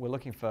case, we're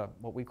looking for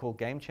what we call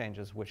game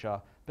changers, which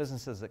are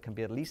businesses that can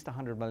be at least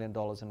 $100 million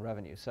in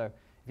revenue. So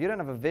if you don't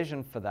have a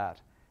vision for that,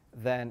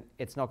 then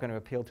it's not going to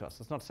appeal to us.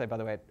 That's not to say, by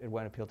the way, it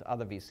won't appeal to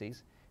other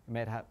VCs. You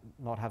may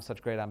not have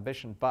such great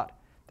ambition, but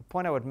the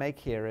point I would make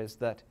here is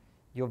that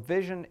your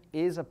vision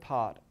is a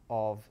part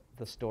of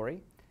the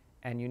story,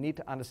 and you need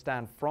to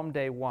understand from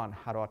day one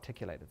how to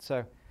articulate it.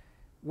 So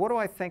what do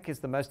I think is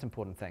the most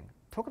important thing?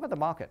 Talk about the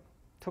market.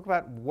 Talk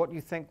about what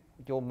you think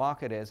your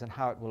market is and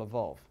how it will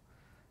evolve.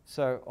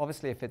 So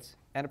obviously if it's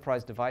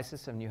enterprise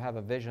devices and you have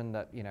a vision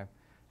that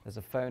there's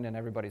a phone in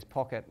everybody's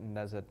pocket and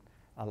there's a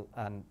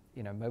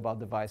mobile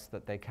device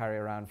that they carry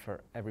around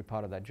for every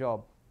part of their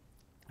job,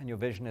 and your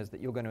vision is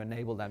that you're going to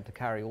enable them to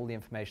carry all the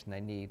information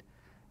they need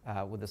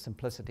with the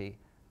simplicity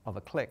of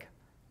a click,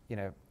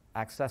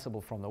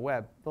 accessible from the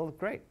web, well,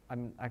 great.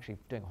 I'm actually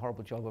doing a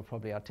horrible job of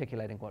probably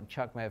articulating what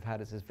Chuck may have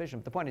had as his vision.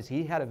 But the point is,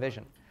 he had a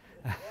vision.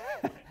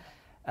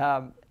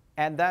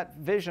 And that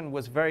vision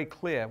was very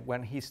clear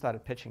when he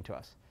started pitching to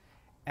us.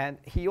 And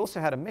he also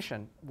had a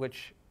mission,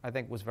 which I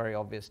think was very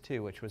obvious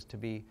too, which was to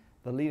be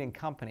the leading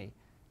company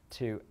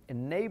to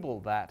enable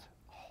that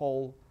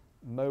whole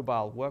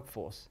mobile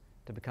workforce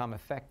to become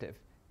effective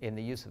in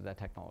the use of their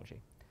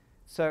technology.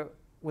 So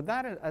with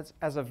that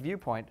as a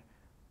viewpoint,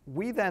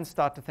 we then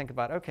start to think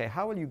about, okay,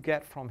 how will you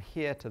get from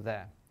here to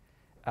there?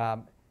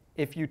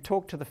 If you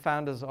talk to the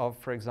founders of,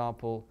 for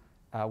example,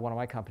 one of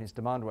my companies,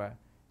 Demandware,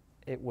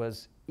 it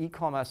was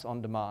e-commerce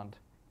on demand.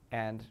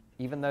 And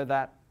even though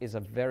that is a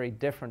very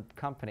different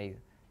company,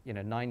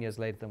 9 years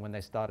later than when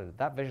they started it,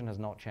 that vision has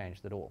not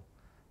changed at all.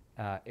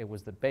 It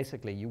was that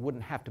basically you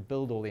wouldn't have to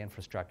build all the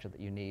infrastructure that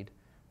you need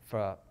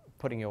for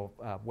putting your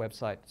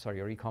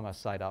your e-commerce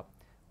site up.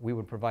 We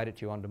would provide it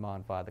to you on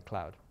demand via the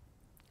cloud.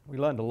 We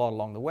learned a lot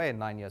along the way in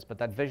 9 years, but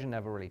that vision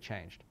never really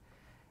changed.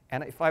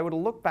 And if I were to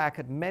look back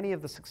at many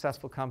of the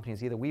successful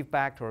companies, either we've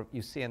backed or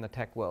you see in the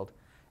tech world,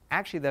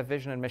 actually their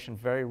vision and mission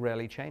very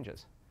rarely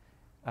changes.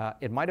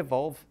 It might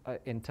evolve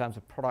in terms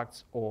of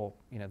products or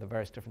the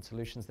various different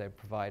solutions they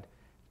provide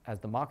as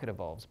the market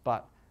evolves,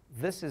 but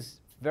this is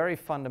very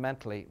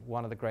fundamentally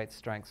one of the great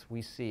strengths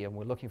we see and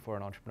we're looking for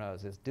in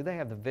entrepreneurs is, do they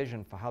have the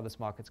vision for how this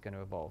market's going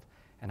to evolve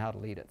and how to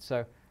lead it?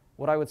 So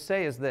what I would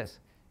say is this: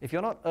 if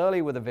you're not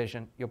early with a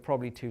vision, you're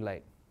probably too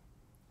late.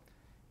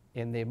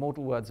 In the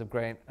immortal words of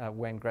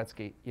Wayne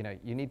Gretzky,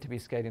 you need to be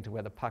skating to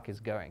where the puck is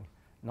going,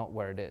 not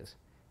where it is.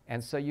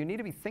 And so you need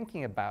to be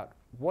thinking about,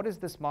 what is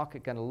this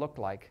market going to look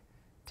like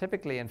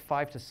typically in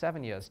 5 to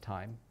 7 years'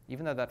 time,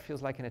 even though that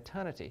feels like an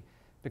eternity,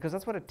 because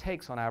that's what it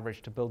takes on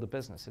average to build a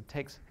business. It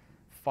takes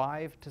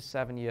 5 to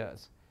 7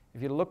 years.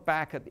 If you look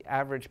back at the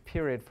average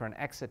period for an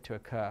exit to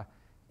occur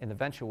in the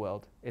venture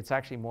world, it's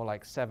actually more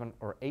like 7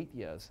 or 8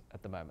 years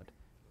at the moment.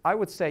 I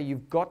would say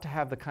you've got to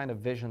have the kind of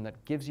vision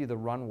that gives you the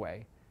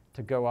runway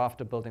to go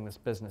after building this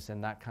business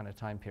in that kind of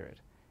time period.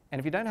 And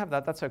if you don't have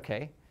that, that's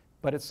okay,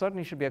 but it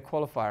certainly should be a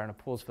qualifier and a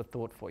pause for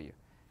thought for you.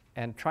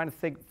 And trying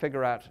to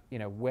figure out,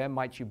 where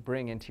might you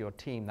bring into your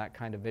team that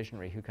kind of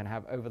visionary who can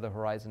have over the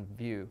horizon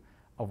view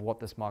of what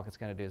this market's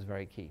going to do is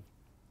very key.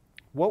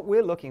 What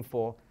we're looking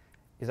for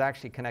is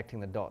actually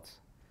connecting the dots.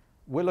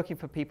 We're looking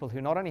for people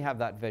who not only have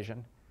that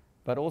vision,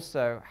 but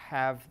also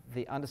have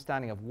the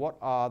understanding of what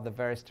are the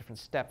various different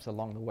steps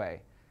along the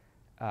way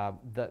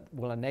that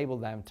will enable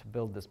them to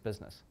build this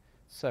business.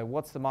 So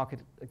what's the market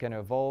going to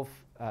evolve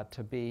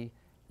to be?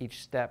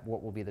 Each step,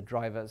 what will be the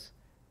drivers?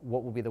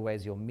 What will be the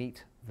ways you'll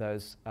meet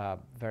those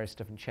various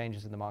different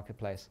changes in the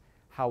marketplace?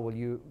 How will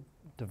you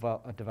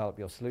develop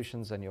your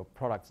solutions and your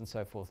products and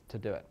so forth to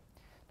do it?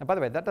 Now, by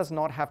the way, that does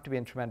not have to be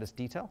in tremendous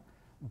detail,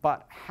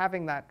 but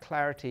having that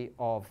clarity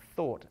of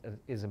thought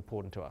is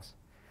important to us.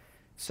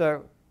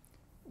 So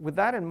with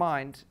that in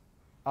mind,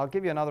 I'll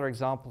give you another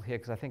example here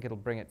because I think it'll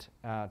bring it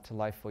to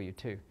life for you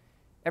too.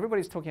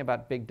 Everybody's talking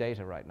about big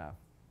data right now.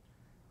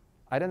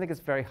 I don't think it's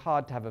very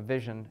hard to have a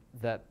vision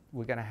that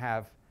we're going to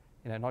have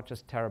not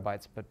just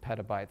terabytes, but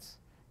petabytes,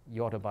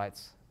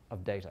 yottabytes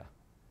of data.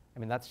 I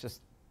mean, that's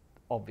just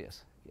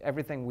obvious.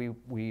 Everything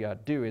we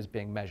do is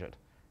being measured.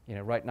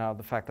 Right now,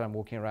 the fact that I'm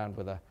walking around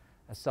with a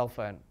cell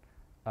phone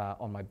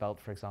on my belt,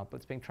 for example,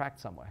 it's being tracked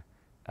somewhere.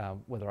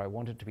 Whether I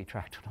want it to be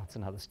tracked or not is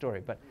another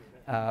story. But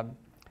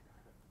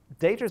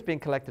data is being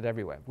collected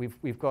everywhere.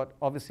 We've got,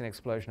 obviously, an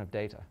explosion of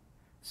data.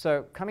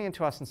 So coming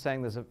into us and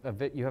saying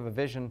you have a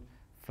vision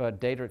for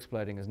data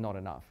exploding is not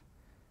enough.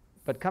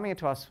 But coming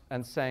into us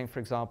and saying, for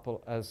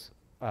example, as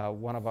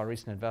one of our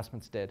recent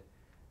investments did,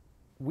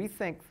 we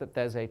think that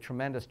there's a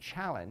tremendous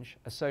challenge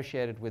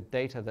associated with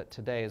data that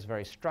today is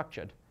very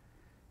structured,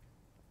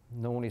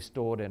 normally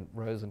stored in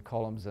rows and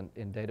columns and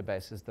in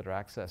databases that are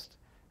accessed,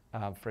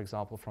 for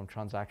example, from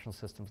transactional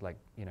systems like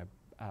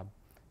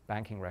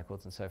banking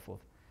records and so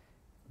forth,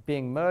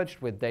 being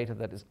merged with data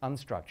that is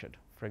unstructured.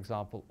 For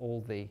example,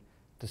 all the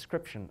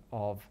description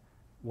of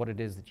what it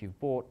is that you've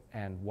bought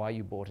and why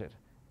you bought it,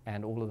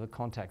 and all of the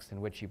context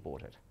in which you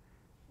bought it.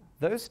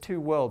 Those two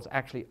worlds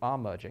actually are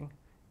merging,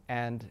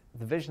 and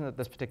the vision that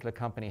this particular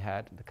company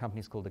had, the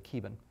company's called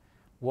Akeban,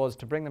 was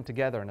to bring them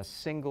together in a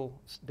single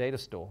data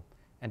store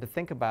and to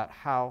think about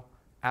how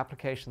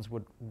applications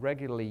would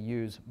regularly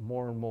use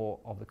more and more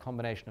of the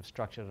combination of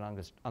structured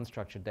and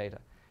unstructured data.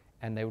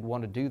 And they would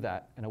want to do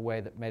that in a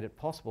way that made it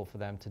possible for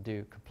them to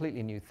do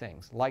completely new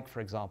things. Like,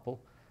 for example,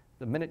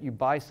 the minute you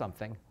buy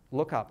something,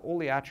 look up all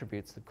the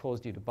attributes that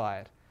caused you to buy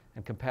it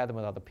and compare them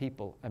with other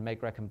people and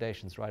make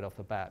recommendations right off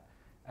the bat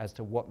as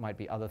to what might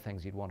be other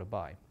things you'd want to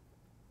buy.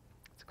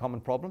 It's a common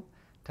problem.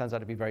 Turns out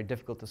to be very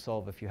difficult to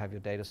solve if you have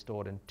your data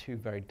stored in two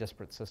very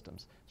disparate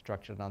systems,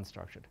 structured and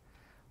unstructured.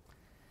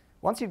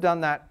 Once you've done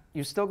that,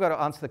 you've still got to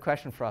answer the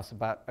question for us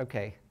about,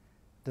 okay,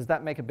 does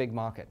that make a big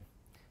market?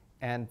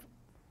 And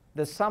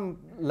there's some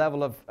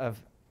level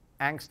of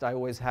angst I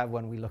always have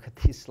when we look at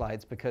these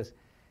slides, because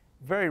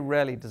very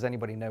rarely does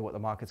anybody know what the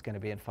market's going to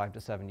be in 5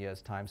 to 7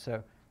 years' time.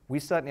 So we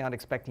certainly aren't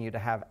expecting you to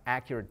have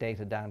accurate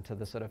data down to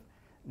the sort of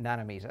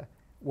nanometer.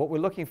 What we're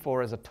looking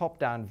for is a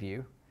top-down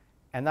view,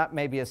 and that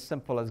may be as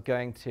simple as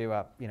going to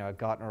a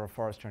Gartner or a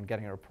Forrester and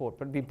getting a report,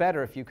 but it'd be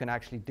better if you can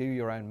actually do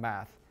your own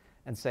math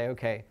and say,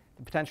 okay,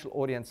 the potential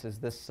audience is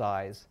this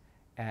size,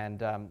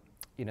 and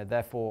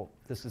therefore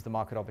this is the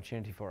market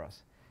opportunity for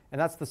us. And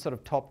that's the sort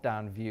of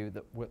top-down view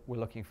that we're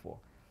looking for.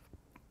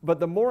 But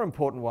the more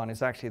important one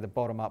is actually the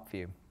bottom-up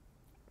view.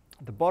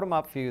 The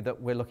bottom-up view that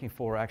we're looking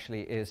for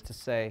actually is to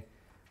say,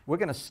 we're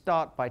going to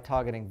start by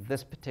targeting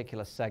this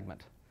particular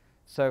segment.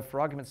 So for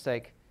argument's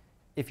sake,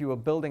 if you were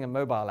building a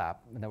mobile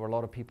app, and there were a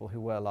lot of people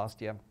who were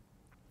last year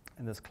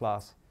in this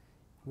class,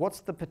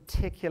 what's the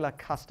particular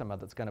customer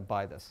that's going to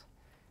buy this?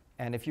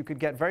 And if you could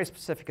get very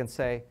specific and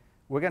say,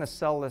 we're going to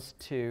sell this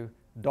to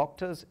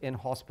doctors in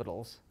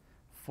hospitals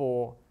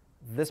for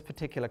this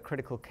particular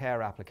critical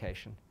care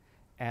application,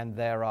 and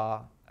there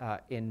are,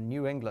 in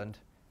New England,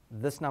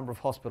 this number of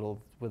hospitals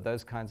with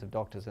those kinds of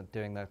doctors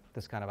doing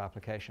this kind of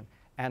application,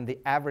 and the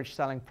average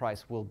selling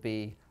price will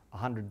be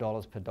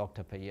 $100 per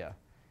doctor per year.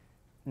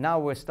 Now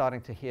we're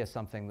starting to hear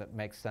something that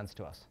makes sense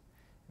to us,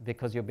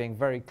 because you're being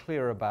very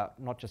clear about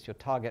not just your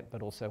target,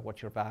 but also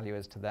what your value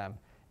is to them,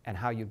 and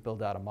how you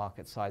build out a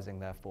market sizing,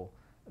 therefore,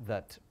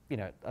 that,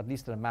 at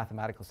least in a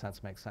mathematical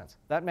sense, makes sense.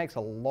 That makes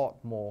a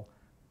lot more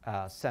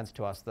sense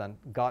to us than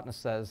Gartner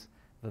says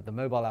that the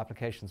mobile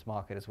applications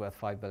market is worth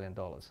 $5 billion.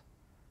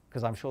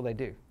 Because I'm sure they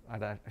do. I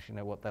don't actually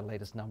know what their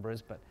latest number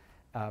is, but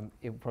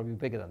it will probably be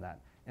bigger than that.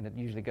 And it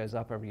usually goes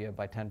up every year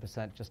by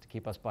 10% just to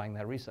keep us buying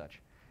their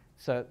research.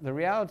 So the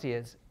reality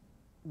is,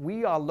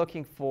 we are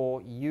looking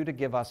for you to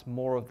give us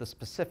more of the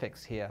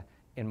specifics here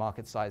in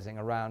market sizing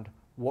around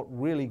what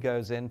really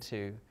goes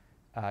into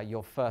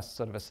your first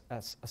sort of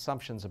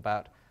assumptions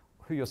about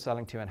who you're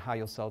selling to and how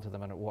you'll sell to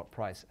them and at what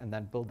price, and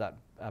then build that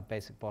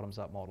basic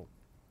bottoms-up model.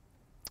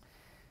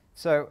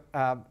 So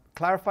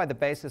clarify the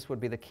basis would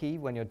be the key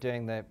when you're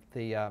doing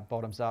the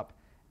bottoms-up,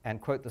 and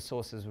quote the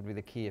sources would be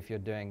the key if you're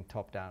doing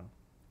top-down.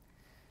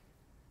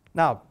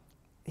 Now,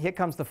 here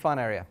comes the fun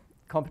area,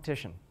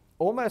 competition.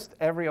 Almost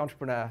every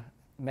entrepreneur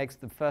makes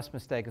the first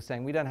mistake of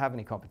saying, we don't have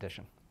any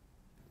competition.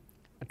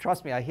 And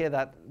trust me, I hear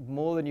that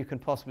more than you can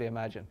possibly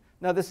imagine.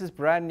 No, this is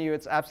brand new,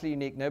 it's absolutely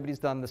unique, nobody's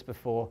done this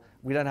before,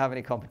 we don't have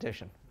any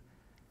competition.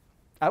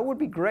 That would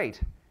be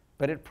great,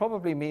 but it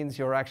probably means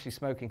you're actually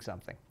smoking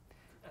something.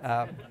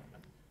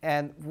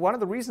 And one of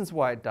the reasons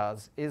why it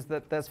does is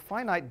that there's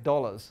finite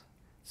dollars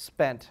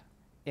spent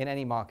in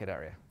any market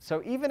area.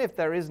 So even if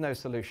there is no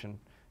solution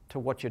to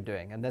what you're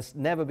doing, and that's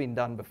never been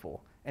done before,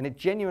 and it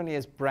genuinely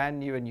is brand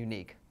new and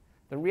unique,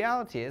 the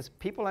reality is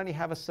people only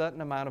have a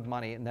certain amount of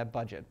money in their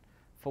budget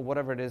for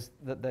whatever it is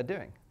that they're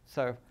doing.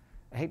 So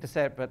I hate to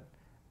say it, but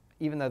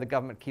even though the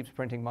government keeps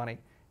printing money,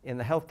 in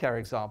the healthcare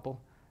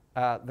example,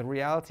 the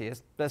reality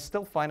is there's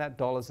still finite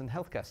dollars in the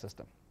healthcare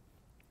system.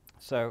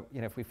 So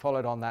if we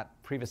followed on that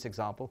previous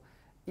example,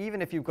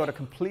 even if you've got a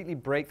completely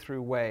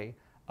breakthrough way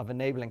of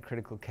enabling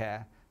critical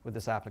care with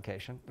this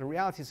application, the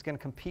reality is it's going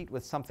to compete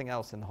with something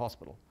else in the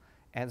hospital.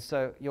 And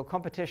so your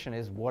competition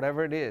is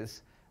whatever it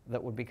is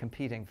that would be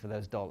competing for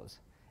those dollars.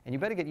 And you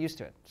better get used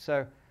to it.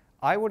 So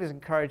I would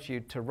encourage you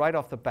to, right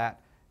off the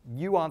bat,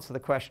 you answer the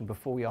question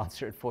before we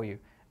answer it for you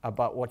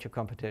about what your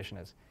competition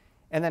is.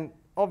 And then,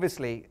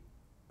 obviously,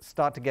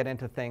 start to get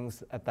into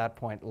things at that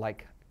point,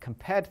 like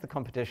compared to the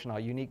competition, our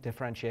unique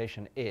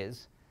differentiation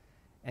is,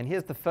 and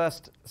here's the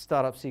first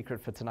startup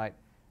secret for tonight,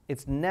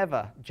 it's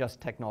never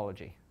just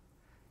technology.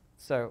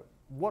 So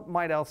what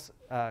might else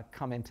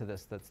come into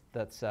this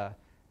that's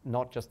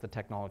not just the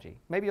technology?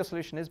 Maybe your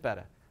solution is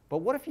better, but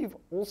what if you've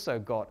also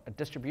got a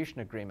distribution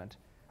agreement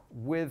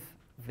with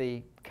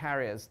the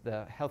carriers,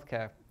 the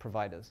healthcare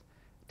providers,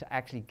 to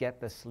actually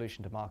get this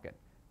solution to market,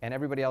 and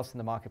everybody else in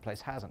the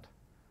marketplace hasn't?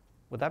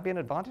 Would that be an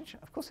advantage?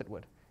 Of course it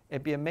would.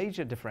 It'd be a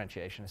major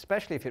differentiation,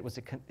 especially if it was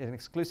an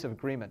exclusive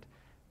agreement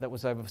that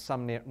was over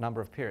some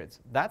number of periods.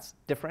 That's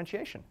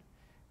differentiation.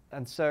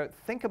 And so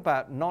think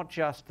about not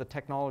just the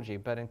technology,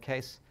 but in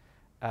case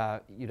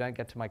you don't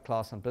get to my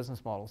class on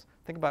business models,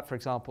 think about, for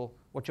example,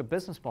 what your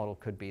business model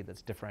could be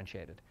that's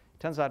differentiated. It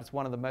turns out it's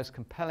one of the most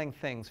compelling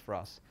things for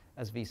us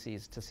as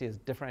VCs to see as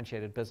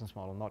differentiated business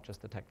model, not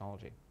just the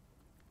technology.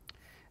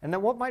 And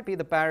then what might be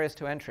the barriers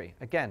to entry?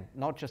 Again,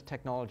 not just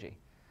technology.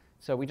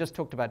 So we just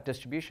talked about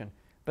distribution,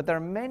 but there are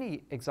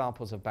many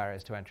examples of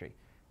barriers to entry.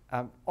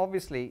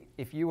 Obviously,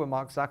 if you were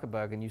Mark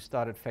Zuckerberg and you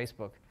started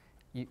Facebook,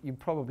 you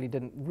probably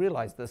didn't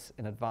realize this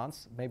in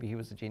advance. Maybe he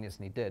was a genius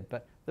and he did.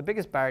 But the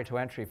biggest barrier to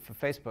entry for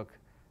Facebook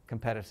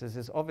competitors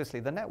is obviously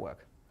the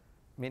network.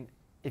 I mean,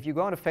 if you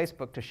go onto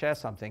Facebook to share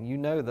something, you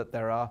know that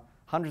there are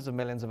hundreds of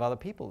millions of other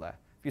people there.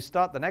 If you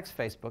start the next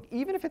Facebook,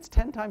 even if it's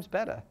 10 times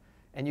better,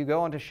 and you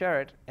go on to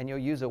share it and your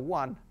user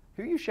 1,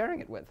 who are you sharing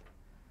it with?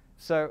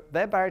 So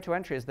their barrier to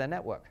entry is their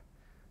network.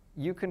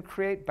 You can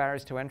create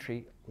barriers to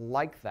entry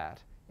like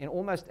that in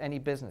almost any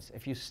business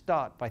if you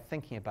start by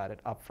thinking about it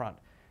up front.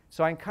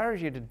 So I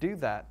encourage you to do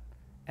that.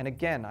 And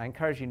again, I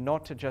encourage you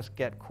not to just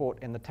get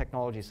caught in the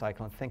technology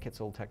cycle and think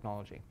it's all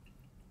technology.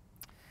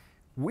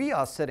 We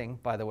are sitting,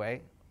 by the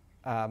way,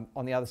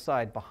 on the other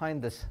side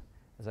behind this.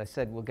 As I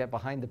said, we'll get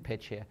behind the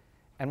pitch here.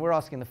 And we're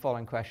asking the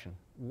following question: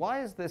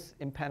 why is this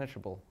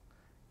impenetrable?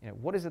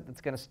 What is it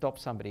that's going to stop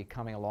somebody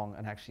coming along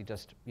and actually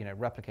just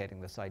replicating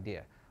this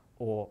idea,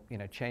 or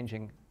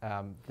changing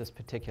this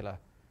particular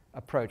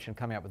approach and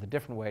coming up with a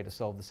different way to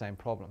solve the same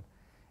problem?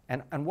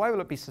 And why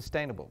will it be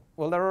sustainable?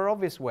 Well, there are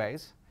obvious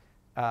ways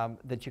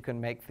that you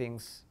can make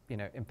things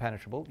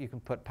impenetrable. You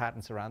can put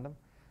patents around them.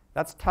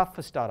 That's tough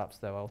for startups,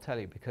 though, I'll tell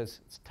you,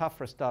 because it's tough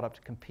for a startup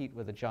to compete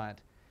with a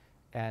giant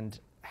and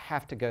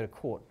have to go to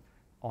court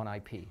on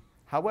IP.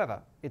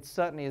 However, it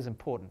certainly is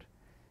important.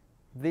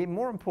 The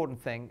more important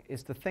thing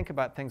is to think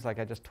about things like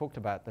I just talked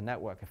about, the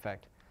network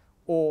effect,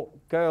 or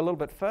go a little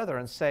bit further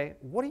and say,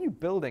 what are you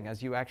building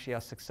as you actually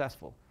are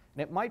successful?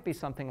 And it might be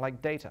something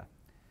like data.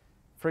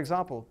 For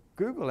example,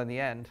 Google, in the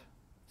end,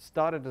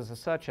 started as a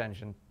search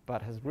engine,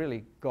 but has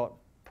really got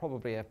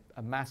probably a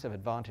massive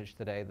advantage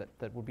today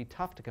that would be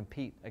tough to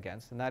compete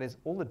against, and that is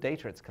all the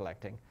data it's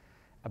collecting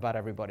about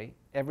everybody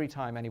every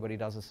time anybody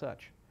does a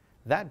search.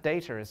 That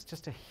data is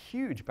just a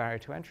huge barrier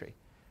to entry.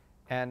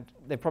 And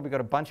they've probably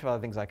got a bunch of other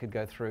things I could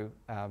go through.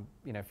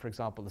 For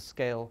example, the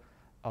scale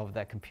of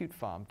their compute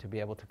farm to be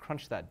able to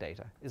crunch that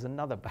data is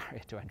another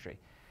barrier to entry.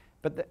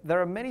 But there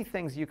are many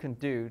things you can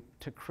do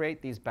to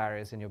create these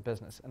barriers in your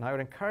business. And I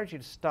would encourage you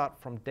to start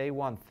from day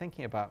one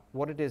thinking about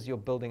what it is you're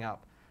building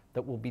up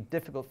that will be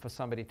difficult for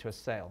somebody to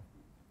assail.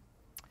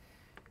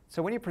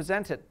 So when you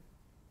present it,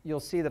 you'll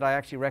see that I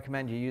actually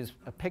recommend you use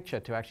a picture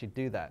to actually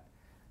do that.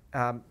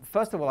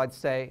 First of all, I'd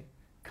say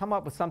come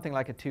up with something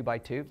like a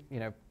 2x2.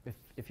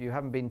 If you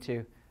haven't been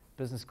to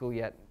business school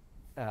yet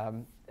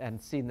and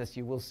seen this,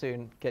 you will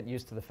soon get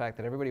used to the fact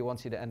that everybody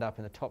wants you to end up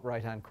in the top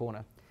right-hand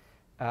corner.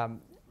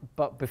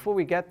 But before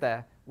we get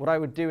there, what I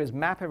would do is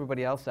map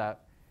everybody else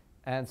out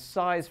and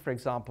size, for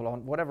example,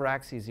 on whatever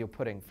axes you're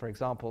putting. For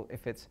example,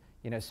 if it's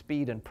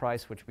speed and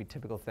price, which would be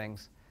typical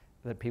things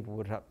that people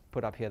would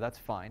put up here, that's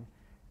fine.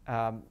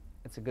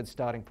 It's a good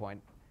starting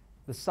point.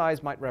 The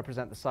size might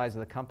represent the size of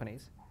the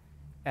companies.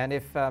 And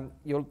if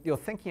you're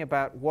thinking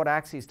about what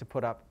axes to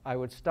put up, I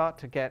would start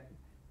to get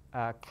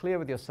clear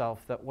with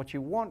yourself that what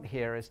you want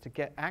here is to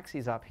get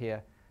axes up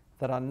here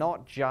that are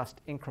not just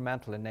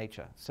incremental in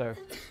nature. So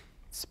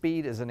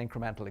speed is an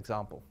incremental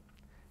example.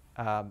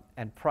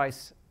 And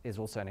price is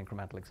also an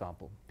incremental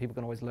example. People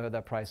can always lower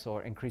their price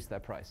or increase their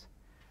price.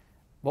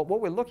 But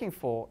what we're looking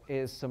for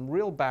is some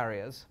real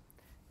barriers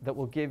that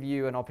will give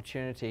you an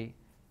opportunity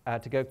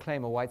to go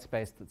claim a white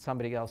space that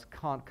somebody else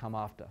can't come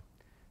after.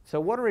 So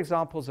what are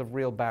examples of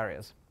real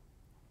barriers?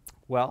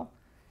 Well,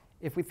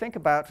 if we think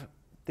about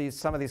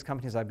some of these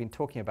companies I've been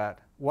talking about,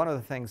 one of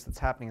the things that's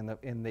happening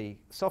in the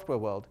software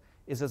world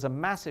is there's a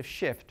massive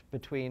shift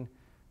between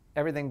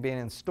everything being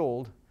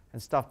installed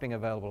and stuff being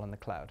available in the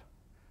cloud.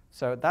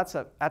 So that's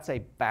a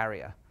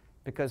barrier,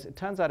 because it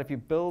turns out if you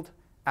build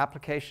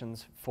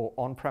applications for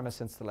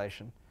on-premise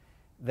installation,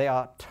 they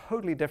are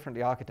totally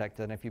differently architected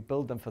than if you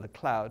build them for the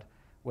cloud,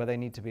 where they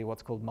need to be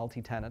what's called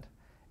multi-tenant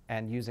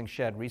and using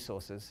shared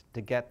resources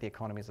to get the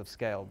economies of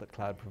scale that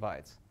cloud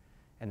provides.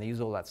 And they use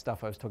all that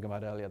stuff I was talking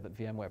about earlier that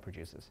VMware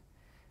produces.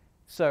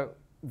 So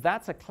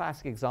that's a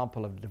classic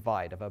example of a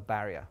divide, of a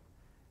barrier.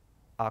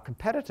 Our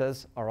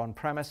competitors are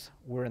on-premise,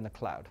 we're in the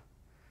cloud.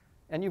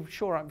 And I'm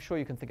sure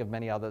you can think of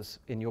many others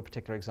in your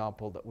particular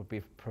example that would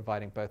be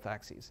providing both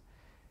axes.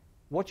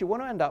 What you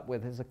want to end up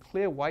with is a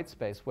clear white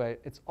space where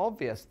it's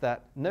obvious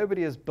that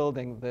nobody is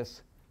building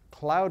this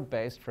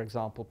cloud-based, for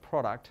example,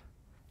 product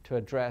to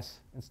address,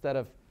 instead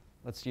of,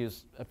 let's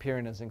use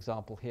Aperion as an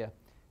example here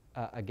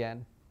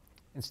again,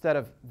 instead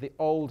of the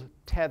old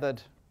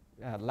tethered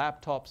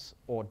laptops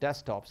or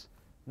desktops,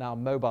 now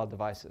mobile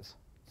devices.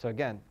 So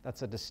again,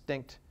 that's a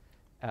distinct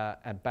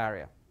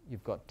barrier.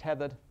 You've got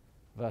tethered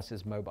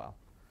versus mobile.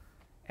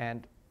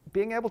 And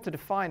being able to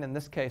define, in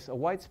this case, a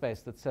white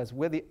space that says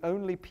we're the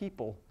only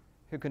people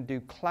who can do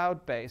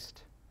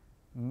cloud-based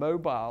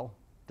mobile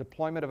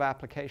deployment of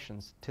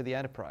applications to the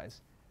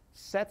enterprise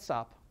sets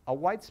up a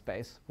white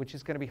space which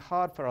is going to be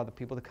hard for other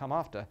people to come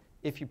after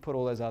if you put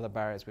all those other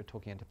barriers we're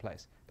talking into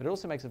place. But it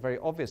also makes it very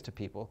obvious to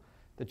people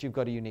that you've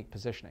got a unique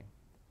positioning.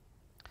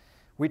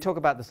 We talk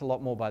about this a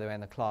lot more, by the way,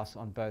 in the class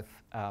on both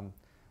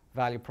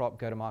value prop,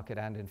 go-to-market,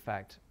 and, in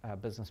fact,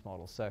 business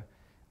models. So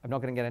I'm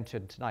not going to get into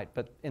it tonight.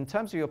 But in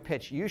terms of your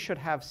pitch, you should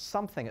have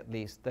something at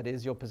least that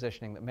is your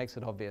positioning that makes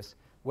it obvious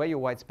where your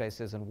white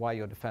space is and why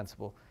you're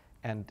defensible,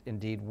 and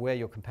indeed where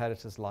your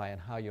competitors lie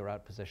and how you're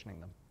out-positioning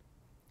them.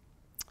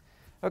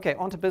 OK,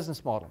 on to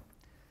business model.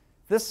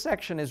 This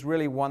section is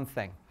really one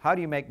thing. How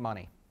do you make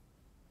money?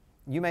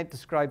 You may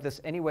describe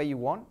this any way you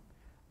want.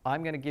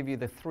 I'm going to give you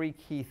the 3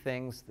 key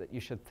things that you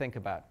should think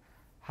about.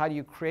 How do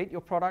you create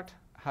your product?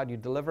 How do you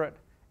deliver it?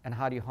 And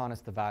how do you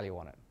harness the value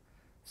on it?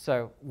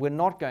 So we're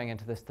not going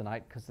into this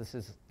tonight because this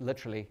is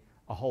literally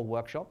a whole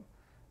workshop.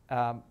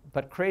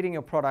 But creating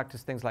your product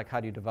is things like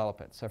how do you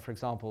develop it? So for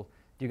example,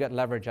 do you get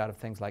leverage out of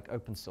things like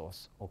open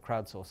source or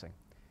crowdsourcing?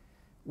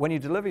 When you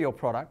deliver your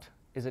product,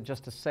 is it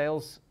just a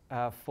sales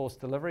force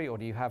delivery, or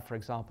do you have, for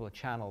example, a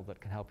channel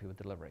that can help you with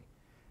delivery?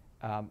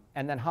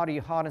 And then how do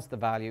you harness the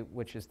value,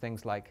 which is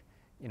things like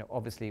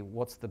obviously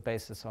what's the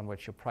basis on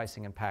which you're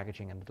pricing and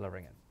packaging and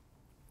delivering it.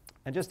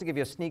 And just to give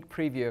you a sneak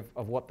preview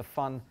of what the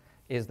fun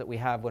is that we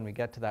have when we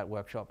get to that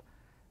workshop,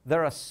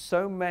 there are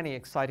so many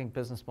exciting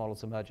business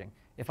models emerging.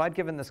 If I'd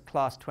given this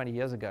class 20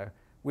 years ago,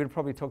 we'd have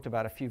probably talked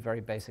about a few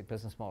very basic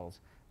business models.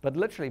 But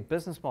literally,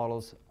 business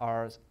models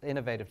are as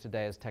innovative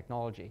today as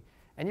technology.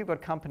 And you've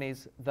got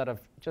companies that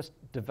have just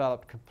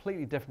developed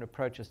completely different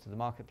approaches to the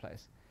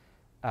marketplace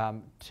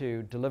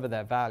to deliver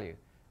their value.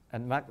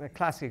 And a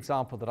classic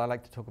example that I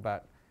like to talk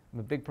about, I'm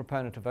a big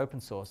proponent of open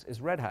source,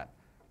 is Red Hat.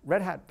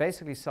 Red Hat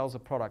basically sells a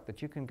product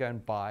that you can go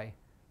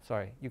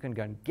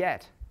and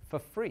get for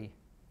free.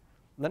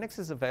 Linux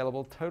is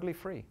available totally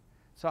free.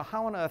 So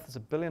how on earth is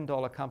 $1 billion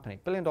company,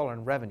 $1 billion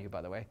in revenue,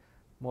 by the way,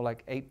 more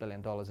like $8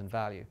 billion in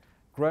value,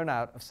 grown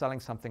out of selling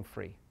something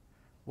free?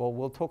 Well,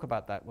 we'll talk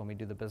about that when we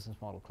do the business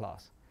model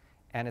class.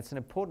 And it's an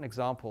important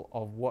example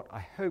of what I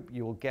hope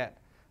you will get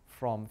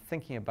from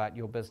thinking about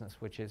your business,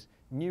 which is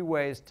new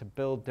ways to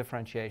build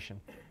differentiation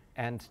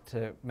and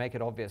to make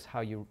it obvious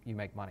how you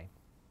make money.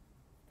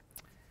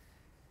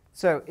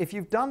 So if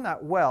you've done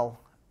that well,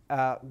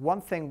 one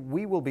thing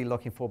we will be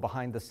looking for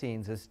behind the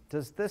scenes is,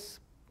 does this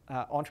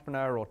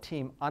entrepreneur or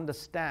team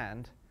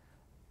understand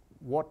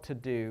what to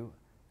do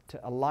to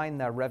align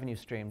their revenue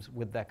streams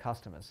with their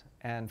customers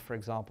and, for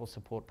example,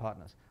 support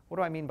partners? What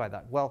do I mean by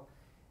that? Well,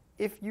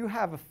 if you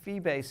have a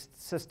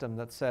fee-based system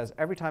that says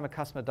every time a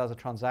customer does a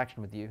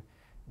transaction with you,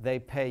 they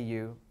pay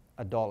you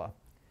 $1.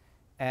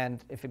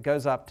 And if it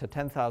goes up to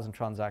 10,000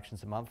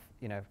 transactions a month,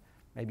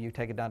 maybe you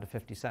take it down to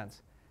 50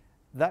 cents.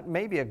 That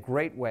may be a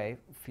great way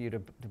for you to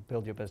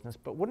build your business,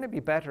 but wouldn't it be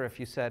better if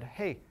you said,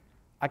 hey,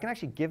 I can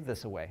actually give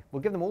this away.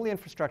 We'll give them all the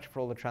infrastructure for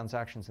all the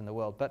transactions in the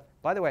world. But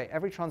by the way,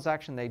 every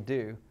transaction they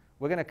do,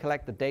 we're going to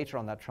collect the data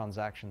on that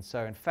transaction.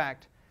 So in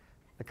fact,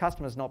 the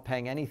customer's not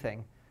paying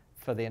anything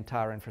for the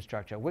entire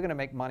infrastructure. We're going to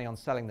make money on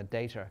selling the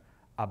data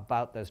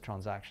about those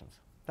transactions.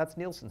 That's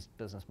Nielsen's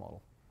business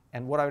model.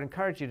 And what I would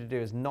encourage you to do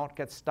is not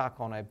get stuck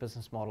on a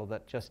business model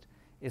that just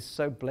is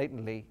so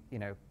blatantly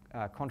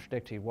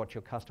contradictory to what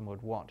your customer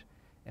would want.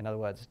 In other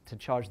words, to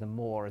charge them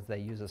more as they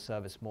use a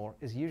service more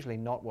is usually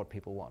not what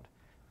people want.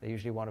 They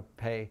usually want to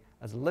pay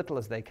as little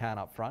as they can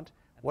up front.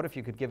 What if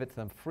you could give it to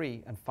them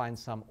free and find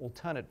some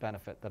alternate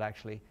benefit that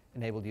actually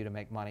enabled you to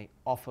make money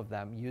off of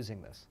them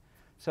using this?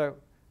 So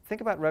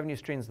think about revenue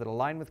streams that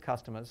align with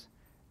customers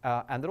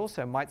and that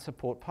also might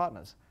support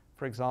partners.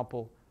 For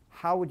example,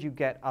 how would you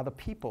get other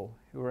people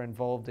who are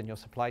involved in your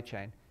supply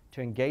chain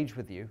to engage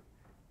with you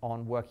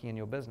on working in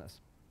your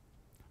business?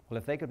 Well,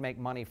 if they could make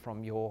money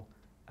from your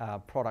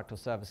product or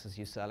services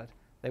you sell it,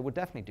 they would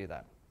definitely do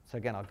that. So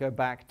again, I'll go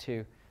back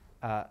to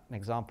an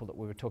example that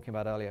we were talking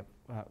about earlier.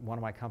 One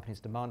of my companies,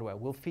 Demandware,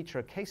 will feature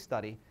a case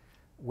study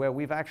where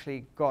we've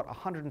actually got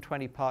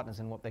 120 partners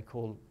in what they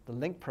call the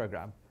Link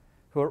program,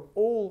 who are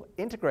all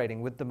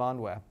integrating with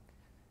Demandware,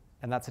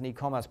 and that's an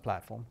e-commerce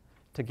platform,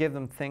 to give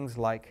them things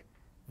like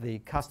the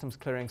customs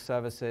clearing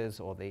services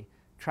or the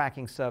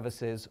tracking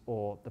services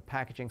or the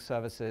packaging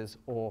services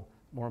or,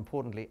 more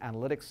importantly,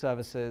 analytics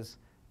services,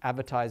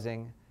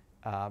 advertising,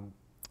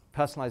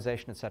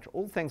 personalization, etc.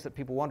 All things that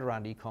people want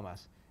around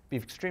e-commerce.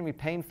 It'd be extremely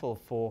painful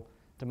for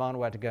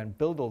Demandware to go and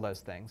build all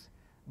those things,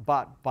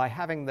 but by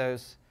having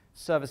those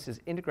services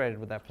integrated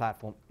with their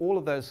platform, all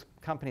of those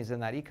companies in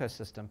that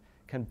ecosystem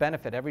can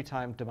benefit every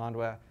time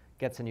Demandware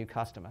gets a new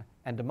customer.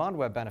 And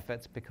Demandware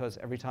benefits because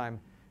every time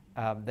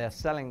they're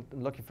selling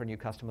and looking for a new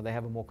customer, they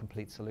have a more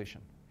complete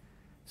solution.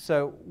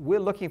 So we're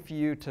looking for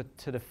you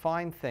to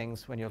define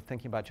things when you're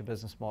thinking about your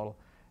business model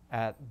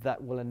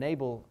that will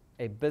enable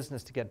a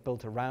business to get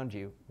built around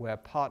you where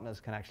partners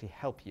can actually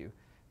help you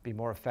be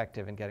more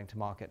effective in getting to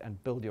market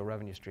and build your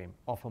revenue stream,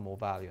 offer more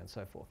value, and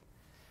so forth.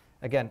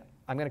 Again,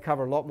 I'm going to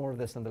cover a lot more of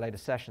this in the later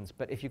sessions,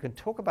 but if you can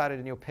talk about it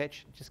in your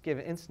pitch, just give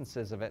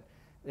instances of it,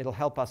 it'll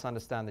help us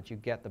understand that you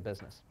get the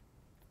business.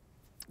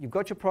 You've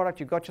got your product,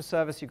 you've got your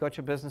service, you've got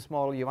your business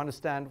model, you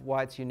understand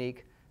why it's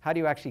unique. How do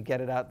you actually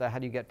get it out there? How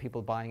do you get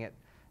people buying it?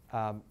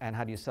 And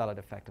how do you sell it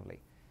effectively?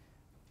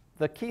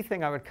 The key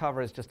thing I would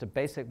cover is just a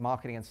basic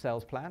marketing and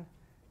sales plan.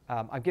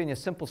 I've given you a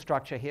simple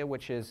structure here,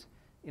 which is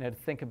to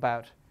think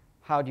about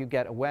how do you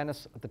get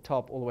awareness at the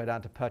top all the way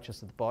down to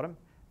purchase at the bottom.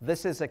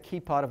 This is a key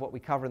part of what we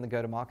cover in the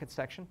go-to-market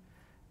section.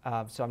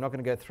 So I'm not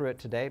going to go through it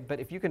today. But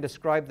if you can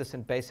describe this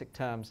in basic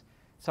terms,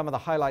 some of the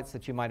highlights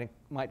that you might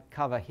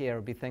cover here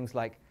would be things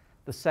like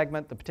the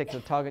segment, the particular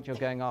target you're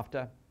going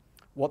after,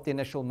 what the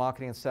initial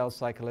marketing and sales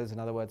cycle is, in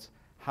other words,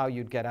 how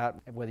you'd get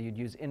out, whether you'd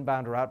use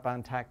inbound or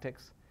outbound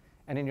tactics.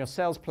 And in your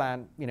sales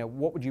plan,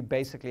 what would you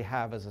basically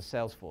have as a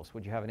sales force?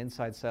 Would you have an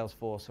inside sales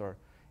force or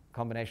a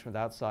combination with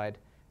outside?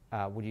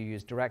 Would you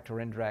use direct or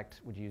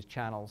indirect? Would you use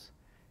channels?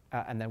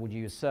 And then would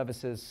you use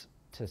services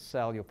to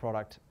sell your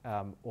product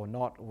or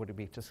not? Or would it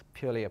be just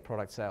purely a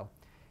product sale?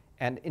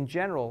 And in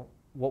general,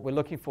 what we're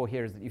looking for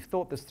here is that you've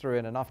thought this through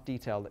in enough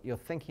detail that you're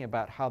thinking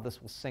about how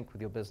this will sync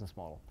with your business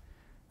model.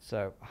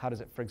 So how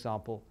does it, for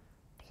example,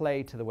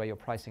 play to the way you're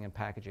pricing and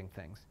packaging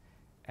things?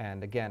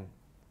 And again,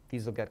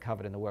 these will get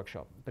covered in the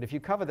workshop. But if you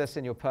cover this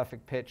in your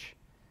perfect pitch,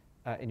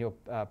 in your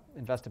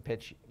investor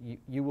pitch,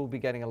 you will be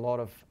getting a lot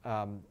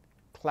of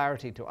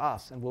clarity to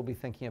us, and we'll be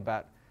thinking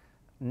about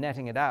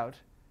netting it out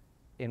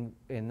in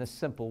this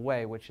simple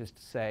way, which is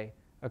to say,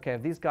 okay,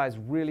 if these guys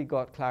really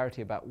got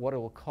clarity about what it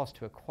will cost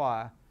to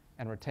acquire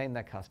and retain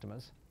their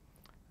customers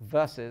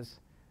versus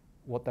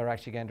what they're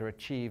actually going to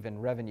achieve in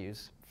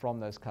revenues from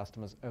those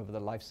customers over the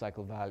life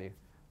cycle value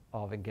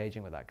of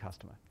engaging with that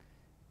customer.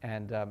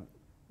 And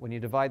when you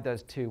divide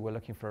those two, we're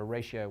looking for a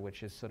ratio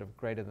which is sort of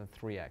greater than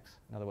 3x.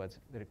 In other words,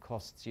 that it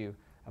costs you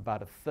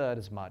about 1/3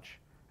 as much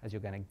as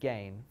you're going to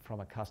gain from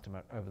a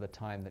customer over the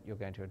time that you're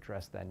going to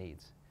address their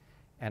needs.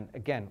 And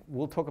again,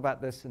 we'll talk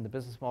about this in the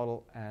business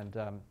model and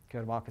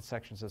go-to-market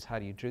sections as how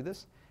do you do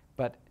this.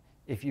 But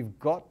if you've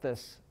got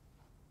this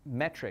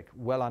metric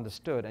well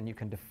understood and you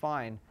can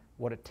define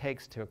what it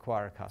takes to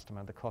acquire a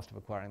customer, the cost of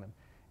acquiring them,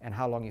 and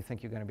how long you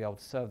think you're going to be able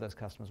to serve those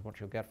customers, what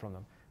you'll get from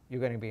them,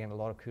 you're going to be getting a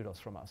lot of kudos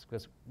from us,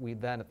 because we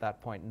then at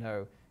that point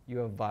know you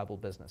have a viable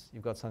business.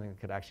 You've got something that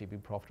could actually be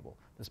profitable.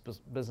 This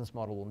business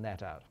model will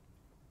net out.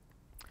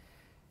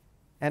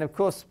 And of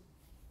course,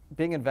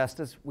 being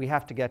investors, we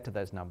have to get to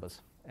those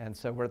numbers. And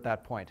so we're at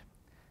that point.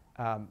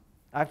 I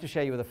have to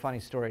share you with a funny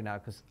story now,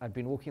 because I've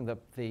been walking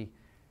the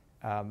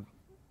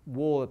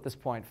wall at this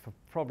point for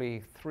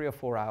probably 3 or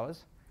 4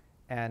 hours.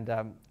 And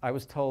I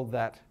was told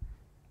that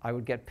I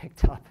would get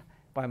picked up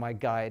by my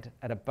guide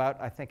at about,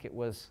 I think it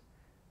was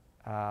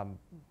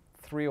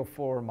 3 or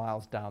 4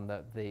 miles down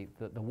the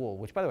wall,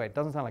 which, by the way, it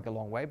doesn't sound like a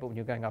long way, but when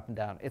you're going up and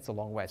down, it's a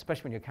long way,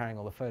 especially when you're carrying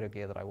all the photo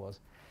gear that I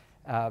was.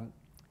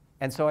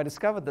 And so I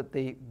discovered that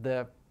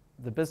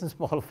the business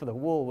model for the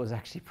wall was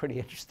actually pretty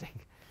interesting.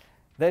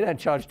 They don't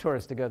charge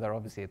tourists to go there,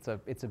 obviously.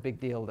 It's a big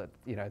deal that,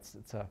 you know,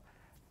 it's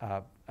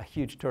a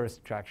huge tourist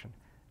attraction.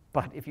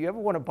 But if you ever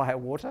want to buy a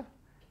water,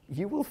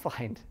 you will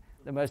find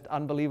the most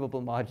unbelievable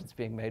margins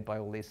being made by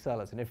all these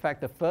sellers. And in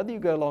fact, the further you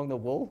go along the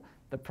wall,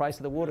 the price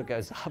of the water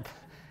goes up,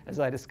 as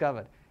I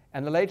discovered.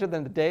 And the later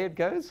than the day it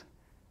goes,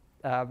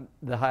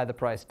 the higher the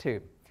price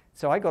too.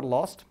 So I got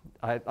lost.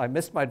 I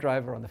missed my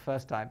driver on the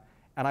first time.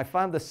 And I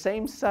found the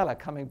same seller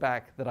coming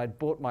back that I'd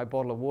bought my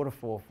bottle of water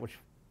for, which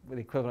the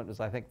equivalent was,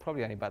 I think,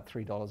 probably only about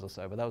 $3 or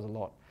so, but that was a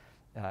lot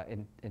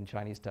in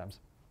Chinese terms.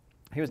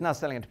 He was now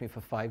selling it to me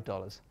for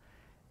 $5.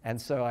 And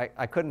so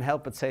I couldn't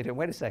help but say to him,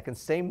 wait a second,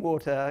 same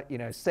water, you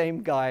know,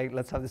 same guy,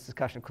 let's have this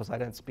discussion. Of course, I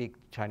don't speak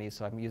Chinese,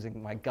 so I'm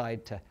using my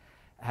guide to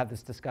have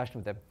this discussion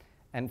with him.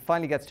 And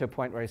finally gets to a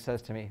point where he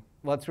says to me,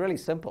 well, it's really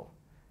simple.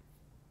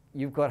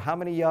 You've got how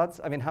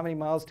many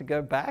miles to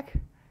go back?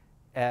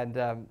 And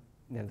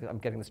you know, I'm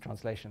getting this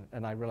translation,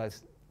 and I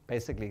realize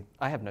basically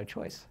I have no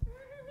choice.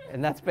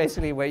 And that's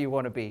basically where you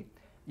want to be.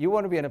 You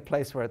want to be in a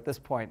place where at this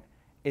point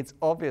it's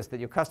obvious that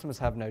your customers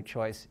have no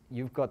choice.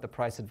 You've got the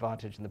price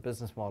advantage in the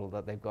business model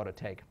that they've got to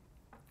take.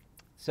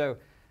 So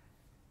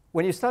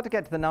when you start to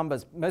get to the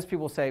numbers, most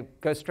people say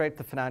go straight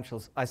to the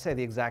financials. I say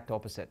the exact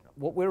opposite.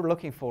 What we're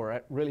looking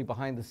for really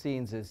behind the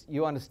scenes is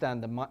you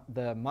understand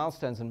the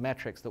milestones and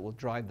metrics that will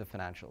drive the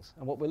financials.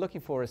 And what we're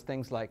looking for is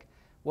things like,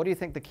 what do you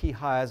think the key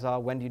hires are?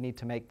 When do you need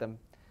to make them?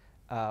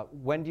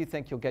 When do you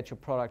think you'll get your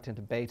product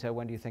into beta?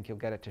 When do you think you'll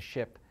get it to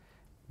ship?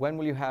 When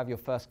will you have your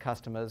first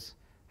customers?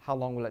 How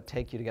long will it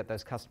take you to get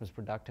those customers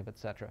productive, et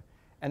cetera?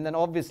 And then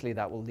obviously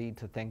that will lead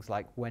to things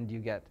like when do you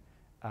get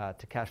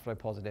to cash flow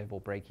positive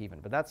or break even?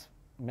 But that's,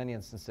 in many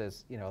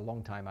instances, you know, a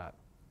long time out.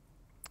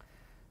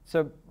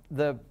 So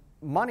the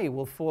money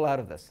will fall out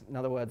of this. In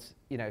other words,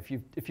 you know, if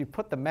you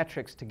put the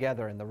metrics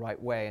together in the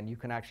right way and you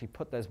can actually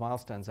put those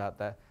milestones out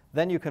there,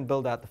 then you can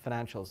build out the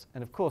financials.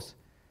 And of course,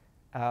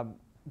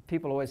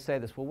 people always say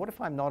this, well, what if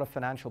I'm not a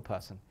financial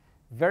person?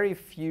 Very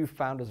few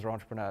founders or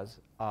entrepreneurs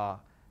are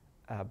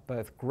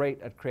both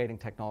great at creating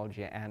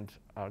technology and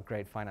are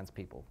great finance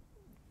people.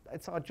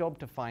 It's our job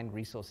to find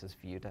resources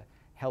for you to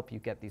help you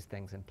get these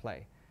things in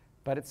play.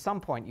 But at some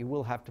point, you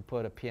will have to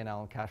put a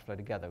P&L and cash flow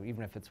together,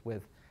 even if it's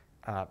with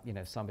you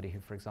know, somebody who,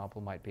 for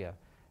example, might be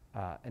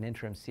an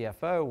interim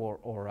CFO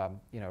or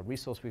you know, a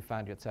resource we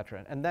found you, et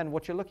cetera. And then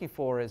what you're looking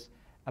for is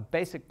a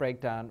basic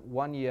breakdown,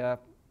 1 year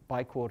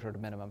by quarter at a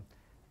minimum.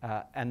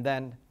 And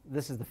then,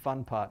 this is the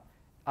fun part,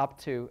 up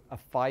to a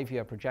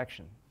 5-year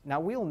projection. Now,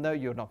 we all know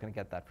you're not going to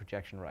get that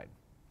projection right,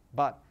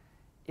 but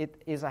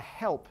it is a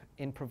help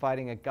in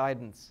providing a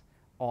guidance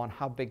on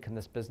how big can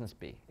this business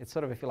be. It's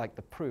sort of, if you like,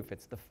 the proof.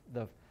 It's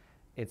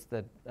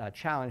the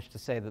challenge to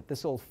say that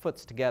this all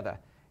fits together,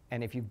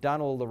 and if you've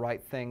done all the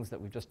right things that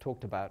we've just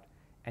talked about,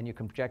 and you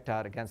can project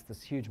out against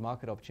this huge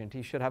market opportunity,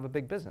 you should have a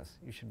big business.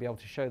 You should be able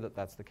to show that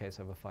that's the case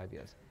over 5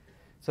 years.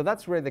 So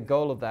that's really the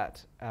goal of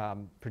that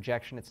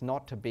projection. It's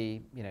not to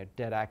be, you know,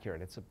 dead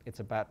accurate. It's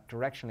about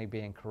directionally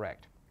being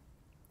correct.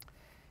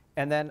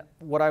 And then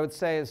what I would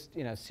say is,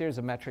 you know, a series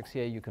of metrics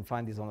here. You can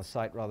find these on the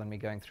site rather than me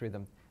going through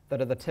them,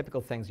 that are the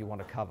typical things you want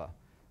to cover.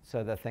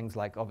 So they're things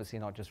like, obviously,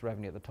 not just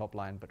revenue at the top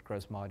line, but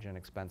gross margin,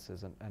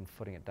 expenses, and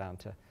footing it down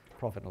to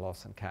profit and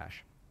loss and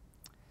cash.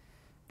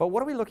 But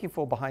what are we looking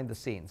for behind the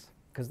scenes?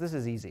 Because this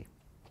is easy.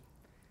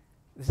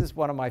 This is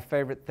one of my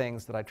favorite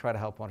things that I try to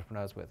help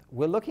entrepreneurs with.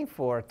 We're looking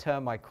for a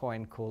term I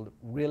coined called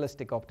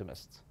realistic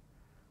optimists.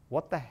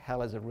 what the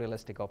hell is a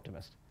realistic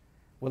optimist?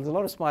 Well, there's a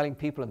lot of smiling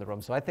people in the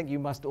room, so I think you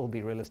must all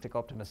be realistic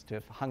optimists to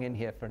have hung in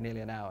here for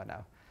nearly an hour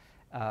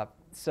now.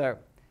 So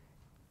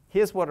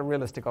here's what a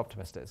realistic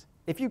optimist is.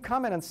 If you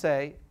come in and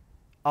say,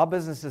 our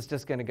business is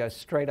just going to go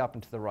straight up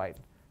and to the right,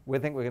 we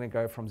think we're going to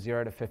go from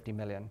 0 to 50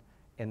 million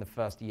in the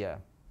first year,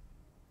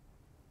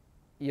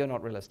 you're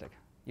not realistic.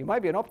 You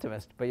might be an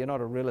optimist, but you're not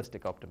a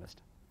realistic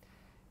optimist.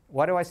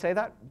 Why do I say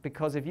that?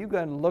 Because if you go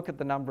and look at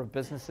the number of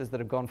businesses that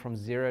have gone from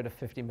 0 to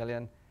 50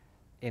 million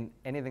in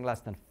anything less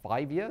than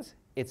 5 years,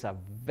 it's a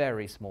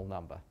very small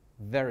number.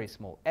 Very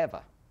small,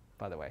 ever,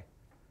 by the way.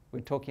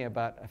 We're talking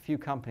about a few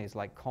companies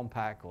like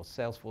Compaq or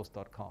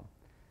Salesforce.com.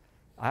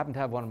 I happen to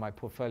have one in my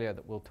portfolio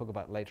that we'll talk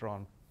about later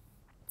on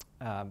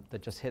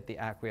that just hit the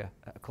Acquia,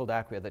 called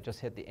Acquia, that just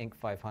hit the Inc.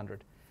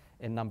 500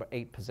 in number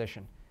 8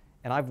 position.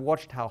 And I've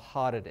watched how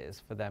hard it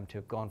is for them to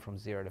have gone from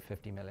 0 to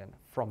 50 million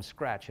from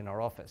scratch in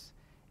our office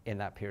in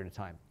that period of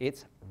time.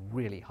 It's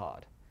really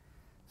hard.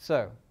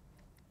 So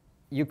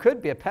you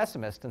could be a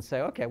pessimist and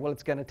say, okay, well,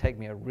 it's going to take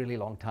me a really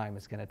long time.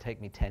 It's going to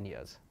take me 10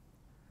 years.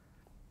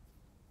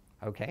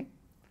 Okay.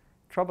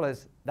 Trouble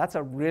is, that's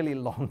a really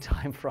long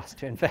time for us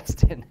to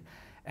invest in.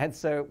 And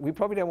so we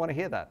probably don't want to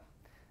hear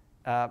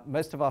that.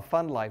 Most of our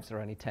fund lives are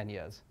only 10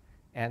 years.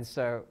 And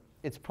so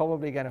it's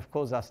probably going to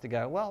cause us to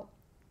go, well,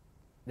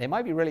 they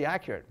might be really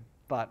accurate,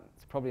 but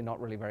it's probably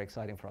not really very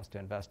exciting for us to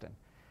invest in.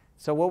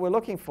 So what we're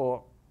looking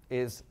for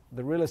is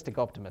the realistic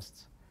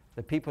optimists,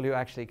 the people who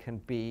actually can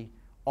be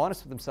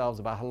honest with themselves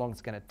about how long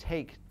it's going to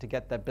take to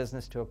get their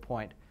business to a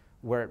point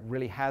where it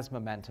really has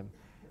momentum,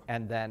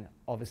 and then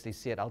obviously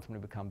see it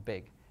ultimately become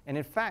big. And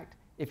in fact,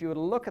 if you were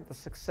to look at the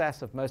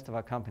success of most of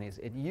our companies,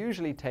 it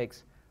usually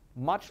takes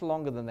much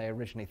longer than they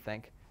originally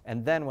think,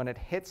 and then when it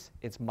hits,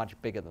 it's much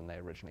bigger than they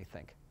originally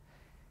think.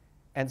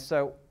 And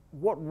so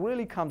what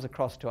really comes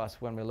across to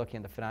us when we're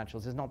looking at the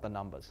financials is not the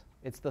numbers.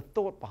 It's the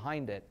thought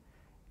behind it,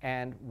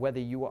 and whether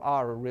you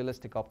are a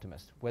realistic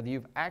optimist, whether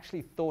you've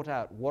actually thought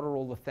out what are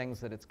all the things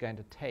that it's going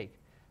to take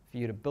for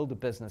you to build a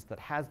business that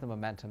has the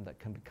momentum that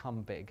can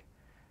become big,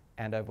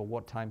 and over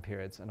what time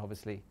periods, and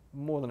obviously,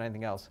 more than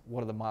anything else,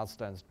 what are the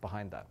milestones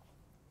behind that?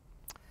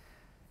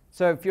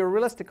 So if you're a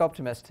realistic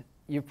optimist,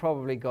 you've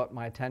probably got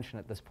my attention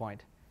at this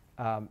point.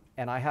 And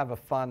I have a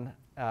fun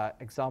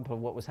example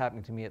of what was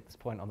happening to me at this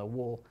point on the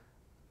wall.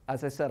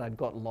 As I said, I'd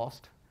got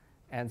lost,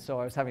 and so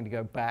I was having to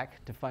go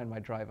back to find my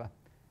driver.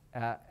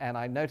 And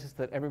I noticed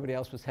that everybody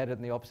else was headed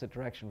in the opposite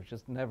direction, which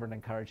is never an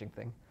encouraging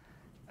thing.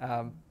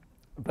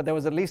 But there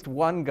was at least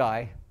one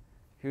guy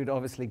who'd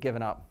obviously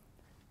given up,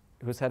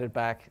 who was headed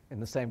back in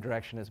the same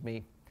direction as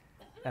me.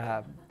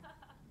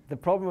 The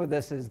problem with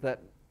this is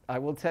that I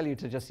will tell you,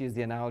 to just use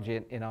the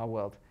analogy in our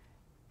world,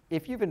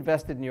 if you've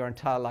invested in your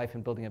entire life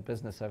in building a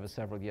business over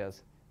several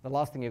years, the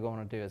last thing you're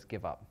going to do is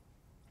give up.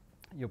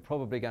 You're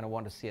probably going to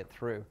want to see it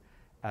through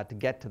to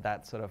get to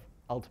that sort of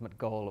ultimate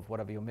goal of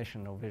whatever your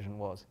mission or vision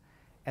was.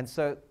 And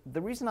so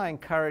the reason I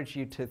encourage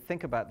you to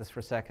think about this for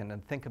a second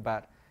and think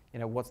about,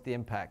 what's the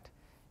impact,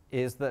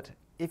 is that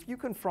if you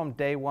can from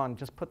day one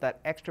just put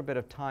that extra bit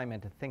of time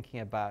into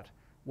thinking about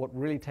what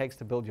really takes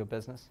to build your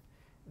business,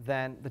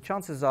 then the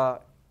chances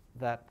are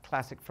that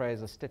classic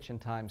phrase, a stitch in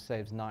time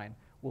saves 9,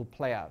 will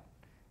play out.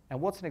 And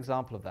what's an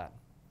example of that?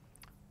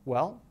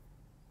 Well,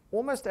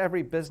 almost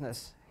every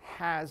business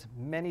has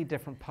many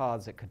different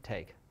paths it could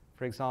take.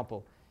 For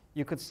example,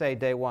 you could say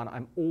day one,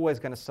 I'm always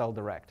going to sell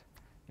direct.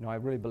 I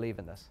really believe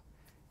in this,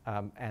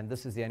 and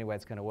this is the only way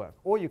it's going to work.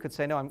 Or you could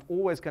say, no, I'm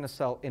always going to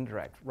sell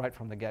indirect right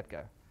from the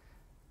get-go.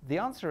 The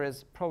answer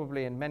is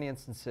probably in many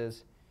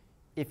instances,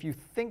 if you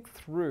think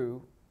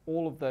through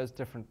all of those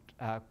different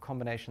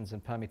combinations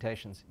and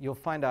permutations, you'll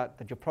find out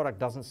that your product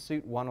doesn't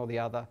suit one or the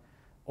other,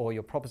 or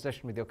your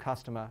proposition with your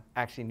customer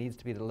actually needs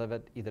to be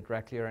delivered either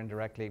directly or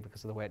indirectly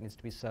because of the way it needs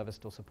to be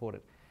serviced or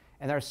supported.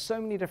 And there are so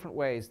many different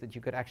ways that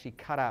you could actually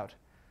cut out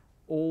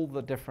all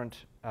the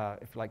different,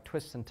 if you like,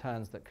 twists and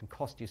turns that can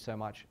cost you so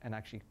much and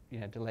actually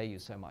delay you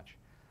so much.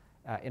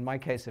 In my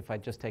case, if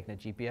I'd just taken a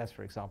GPS,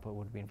 for example, it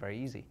would have been very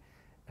easy.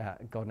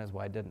 God knows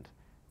why I didn't.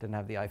 Didn't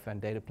have the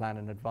iPhone data plan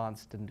in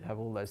advance, didn't have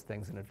all those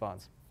things in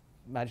advance.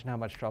 Imagine how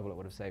much trouble it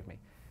would have saved me.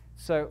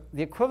 So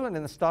the equivalent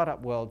in the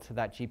startup world to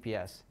that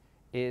GPS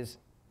is,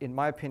 in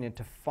my opinion,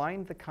 to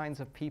find the kinds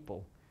of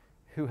people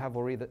who have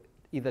already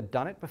either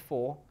done it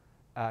before,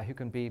 who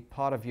can be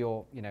part of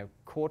your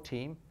core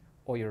team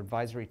or your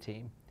advisory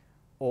team,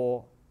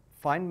 or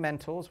find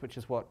mentors, which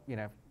is what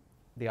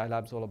the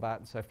iLab's all about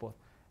and so forth,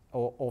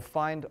 or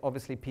find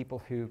obviously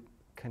people who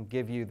can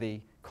give you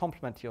the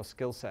complement to your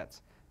skill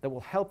sets that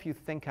will help you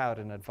think out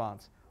in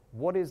advance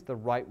what is the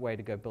right way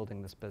to go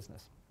building this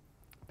business.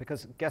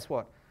 Because guess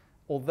what?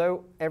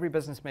 Although every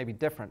business may be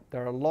different,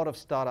 there are a lot of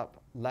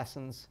startup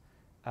lessons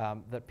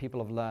that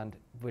people have learned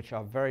which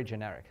are very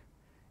generic.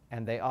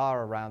 And they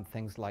are around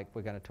things like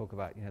we're going to talk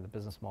about, the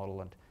business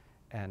model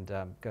and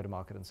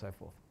go-to-market and so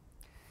forth.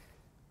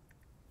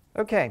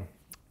 Okay,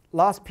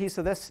 last piece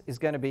of this is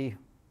going to be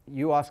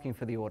you asking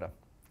for the order.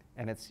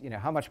 And it's,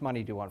 how much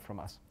money do you want from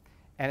us?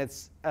 And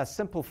it's a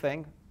simple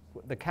thing.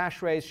 The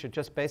cash raise should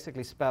just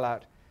basically spell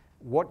out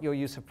what your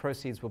use of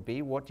proceeds will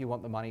be, what do you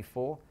want the money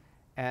for,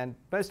 and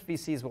most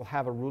VCs will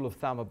have a rule of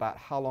thumb about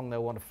how long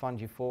they'll want to fund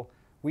you for.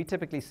 We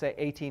typically say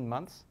 18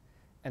 months,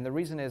 and the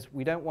reason is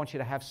we don't want you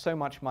to have so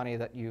much money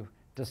that you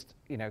just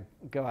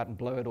go out and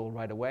blow it all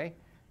right away,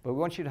 but we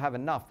want you to have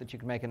enough that you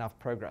can make enough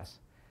progress.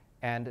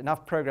 And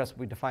enough progress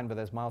will be defined by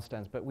those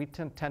milestones, but we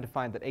tend to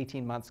find that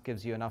 18 months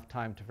gives you enough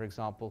time to, for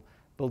example,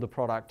 build a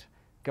product,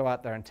 go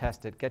out there and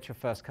test it, get your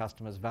first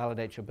customers,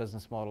 validate your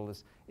business model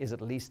is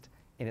at least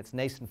in its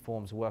nascent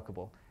forms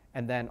workable,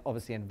 and then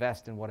obviously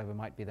invest in whatever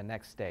might be the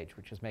next stage,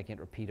 which is making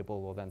it repeatable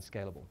or then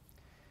scalable.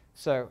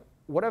 So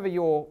whatever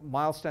your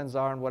milestones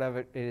are and whatever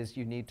it is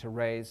you need to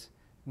raise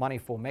money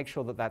for, make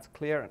sure that that's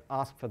clear and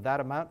ask for that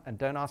amount, and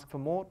don't ask for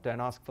more,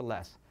 don't ask for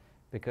less,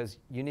 because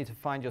you need to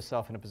find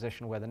yourself in a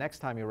position where the next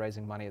time you're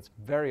raising money, it's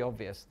very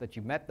obvious that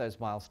you met those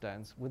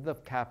milestones with the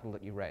capital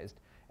that you raised,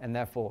 and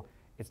therefore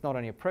it's not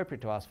only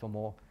appropriate to ask for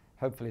more,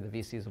 hopefully the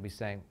VCs will be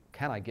saying,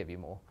 can I give you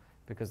more?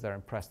 Because they're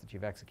impressed that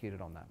you've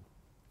executed on that.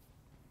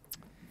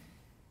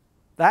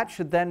 That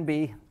should then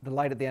be the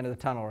light at the end of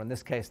the tunnel, or in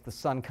this case, the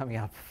sun coming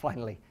up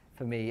finally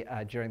for me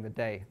during the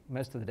day.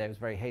 Most of the day was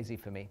very hazy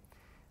for me.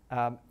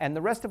 And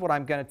the rest of what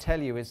I'm going to tell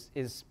you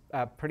is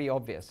pretty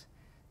obvious.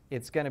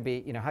 It's going to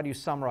be, how do you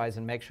summarize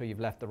and make sure you've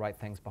left the right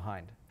things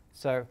behind?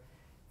 So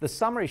the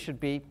summary should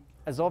be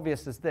as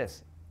obvious as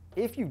this.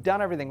 If you've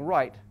done everything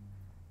right,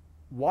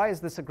 why is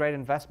this a great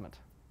investment?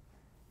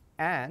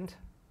 And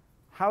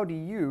how do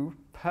you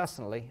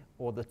personally,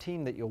 or the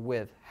team that you're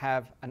with,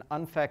 have an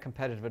unfair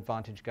competitive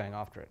advantage going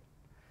after it?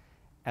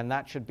 And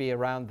that should be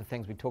around the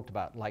things we talked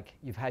about, like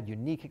you've had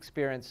unique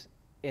experience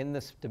in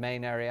this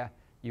domain area,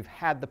 you've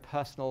had the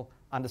personal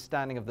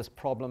understanding of this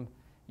problem,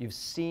 you've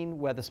seen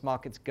where this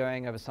market's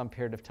going over some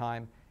period of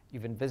time,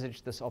 you've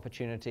envisaged this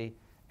opportunity,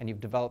 and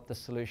you've developed this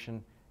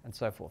solution, and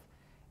so forth.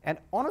 And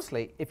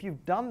honestly, if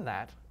you've done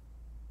that,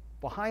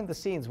 behind the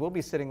scenes, we'll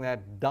be sitting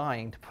there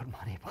dying to put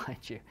money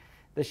behind you.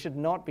 This should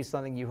not be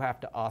something you have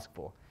to ask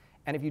for.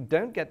 And if you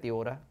don't get the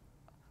order,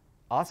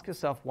 ask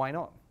yourself why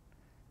not.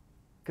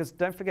 Because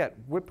don't forget,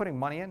 we're putting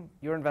money in,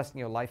 you're investing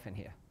your life in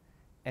here.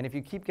 And if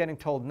you keep getting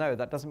told no,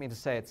 that doesn't mean to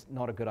say it's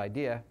not a good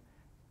idea.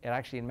 It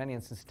actually, in many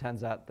instances,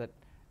 turns out that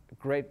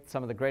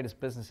some of the greatest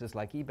businesses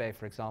like eBay,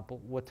 for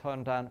example, were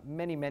turned down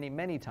many, many,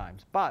 many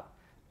times. But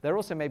there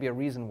also may be a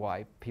reason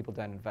why people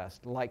don't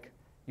invest, like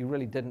you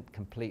really didn't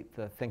complete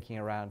the thinking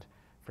around,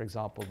 for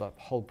example, the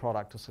whole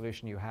product or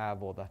solution you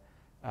have, or the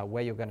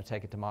where you're going to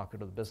take it to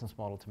market, or the business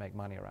model to make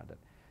money around it.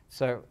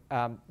 So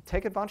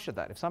take advantage of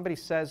that. If somebody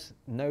says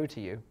no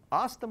to you,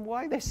 ask them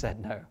why they said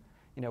no.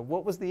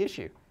 What was the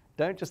issue?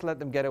 Don't just let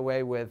them get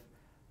away with,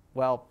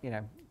 well,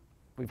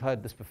 we've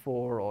heard this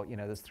before, or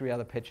there's 3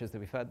 other pitches that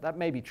we've heard. That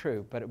may be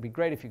true, but it would be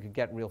great if you could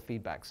get real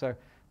feedback. So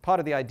part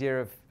of the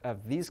idea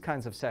of these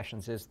kinds of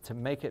sessions is to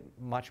make it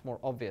much more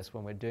obvious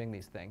when we're doing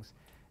these things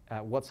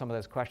what some of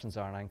those questions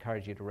are, and I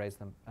encourage you to raise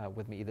them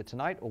with me either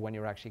tonight or when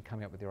you're actually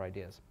coming up with your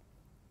ideas.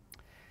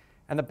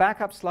 And the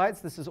backup slides,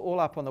 this is all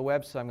up on the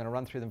web, so I'm going to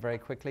run through them very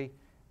quickly.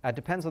 It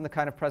depends on the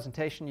kind of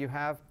presentation you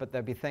have, but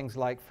there'll be things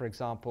like, for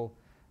example,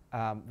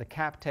 the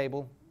cap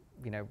table,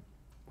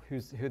 who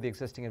are the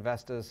existing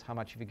investors, how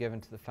much have you given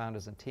to the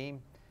founders and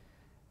team.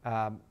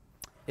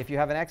 If you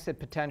have an exit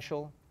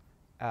potential,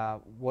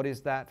 what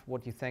is that?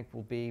 What do you think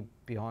will be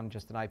beyond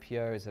just an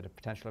IPO? Is it a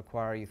potential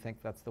acquirer? You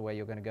think that's the way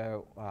you're going to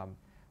go?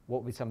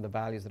 What will be some of the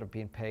values that have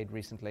been paid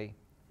recently?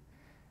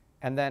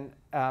 And then,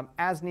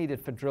 as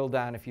needed for drill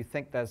down, if you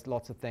think there's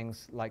lots of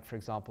things like, for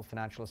example,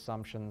 financial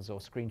assumptions or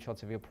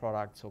screenshots of your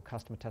products or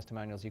customer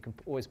testimonials, you can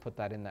always put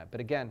that in there. But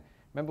again,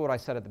 remember what I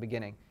said at the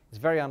beginning. It's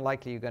very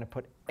unlikely you're going to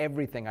put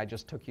everything I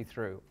just took you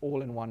through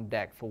all in one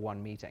deck for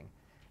one meeting.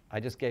 I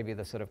just gave you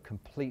the sort of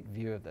complete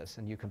view of this,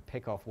 and you can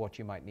pick off what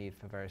you might need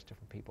for various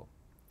different people.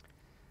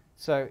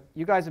 So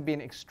you guys have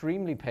been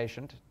extremely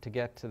patient to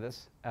get to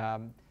this.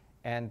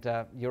 And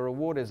your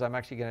reward is, I'm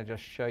actually going to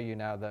just show you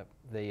now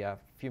the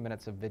few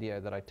minutes of video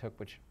that I took,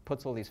 which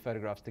puts all these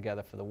photographs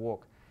together for the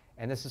walk.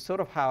 And this is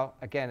sort of how,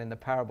 again, in the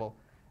parable,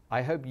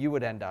 I hope you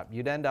would end up.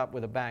 You'd end up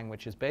with a bang,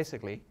 which is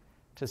basically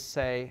to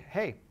say,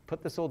 hey,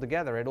 put this all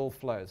together, it all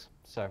flows.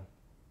 So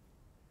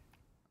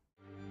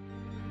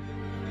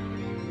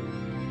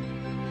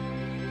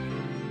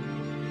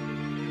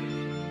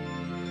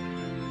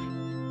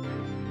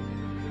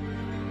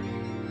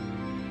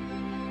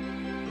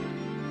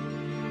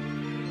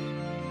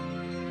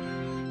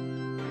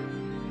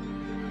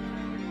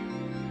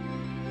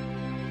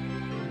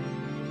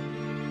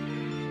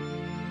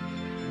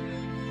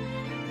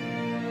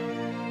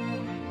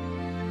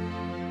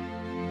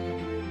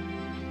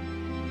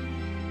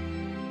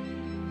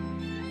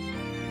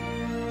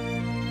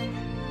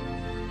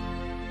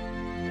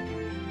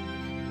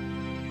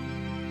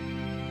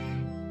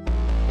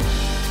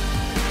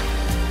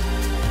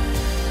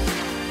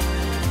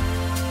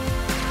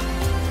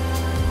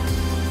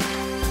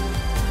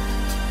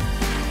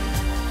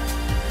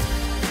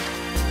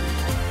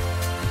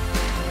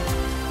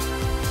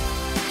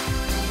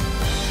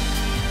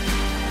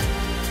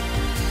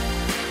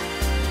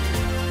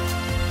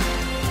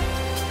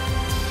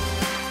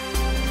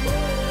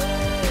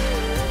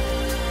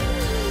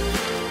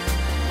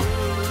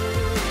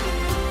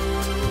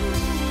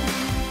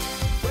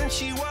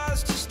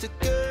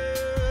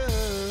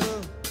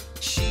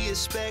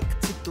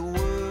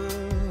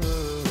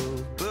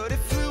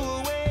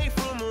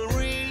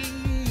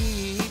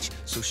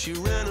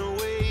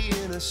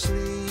sleep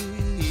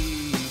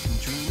and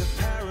dream of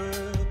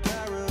paradise,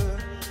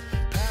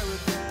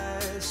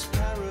 paradise.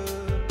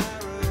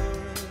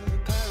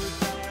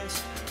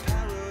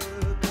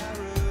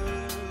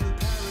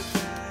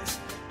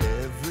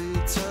 Every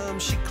time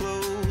she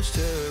closed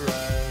her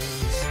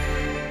eyes.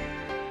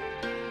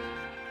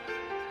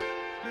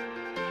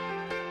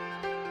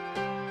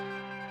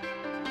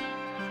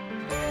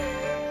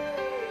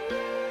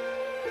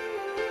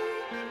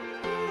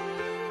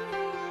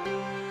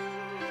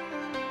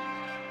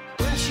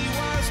 When she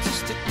was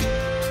just a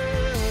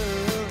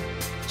girl,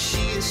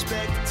 she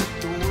expected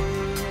the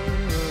world,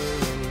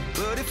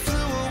 but it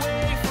flew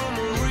away from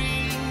her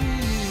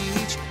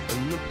reach,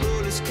 and the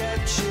bullets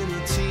catching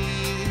her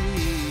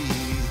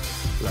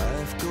teeth.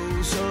 Life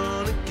goes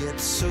on, it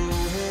gets so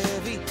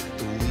heavy,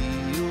 the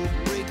wheel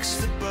breaks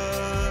the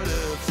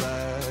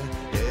butterfly.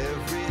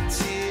 Every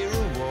tear a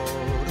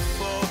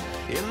waterfall.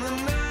 In the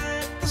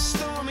night, the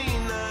stormy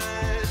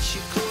night, she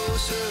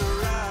closed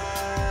her eyes.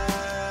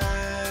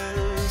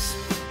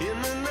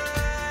 In the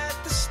night,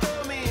 the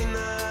stormy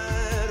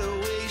night,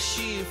 away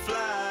she flies.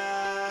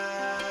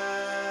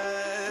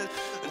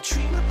 A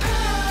dream of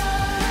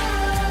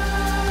paradise,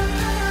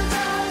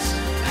 paradise,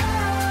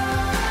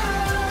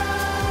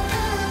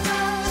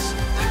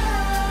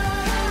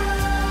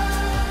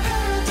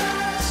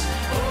 paradise.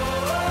 Oh,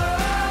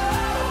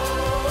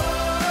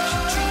 she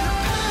dreamed of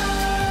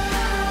paradise,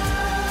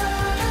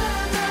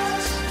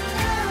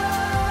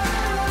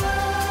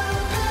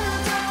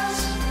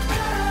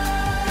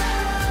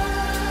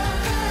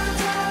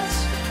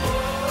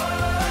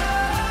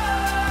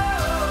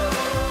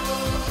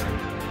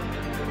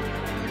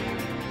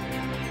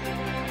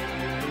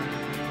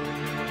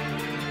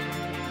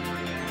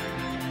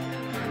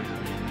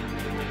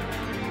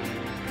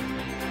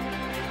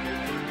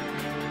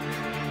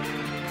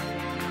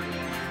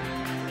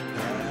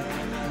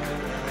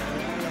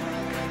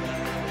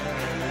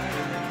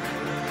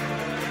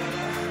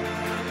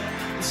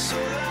 so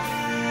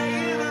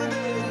lying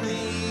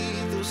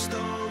underneath those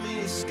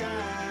stormy skies.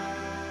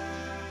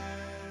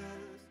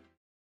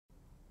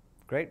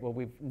 Great. Well,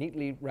 we've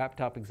neatly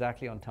wrapped up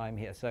exactly on time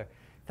here. So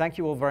thank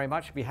you all very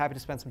much. I'd be happy to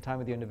spend some time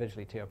with you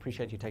individually too. I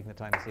appreciate you taking the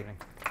time this evening.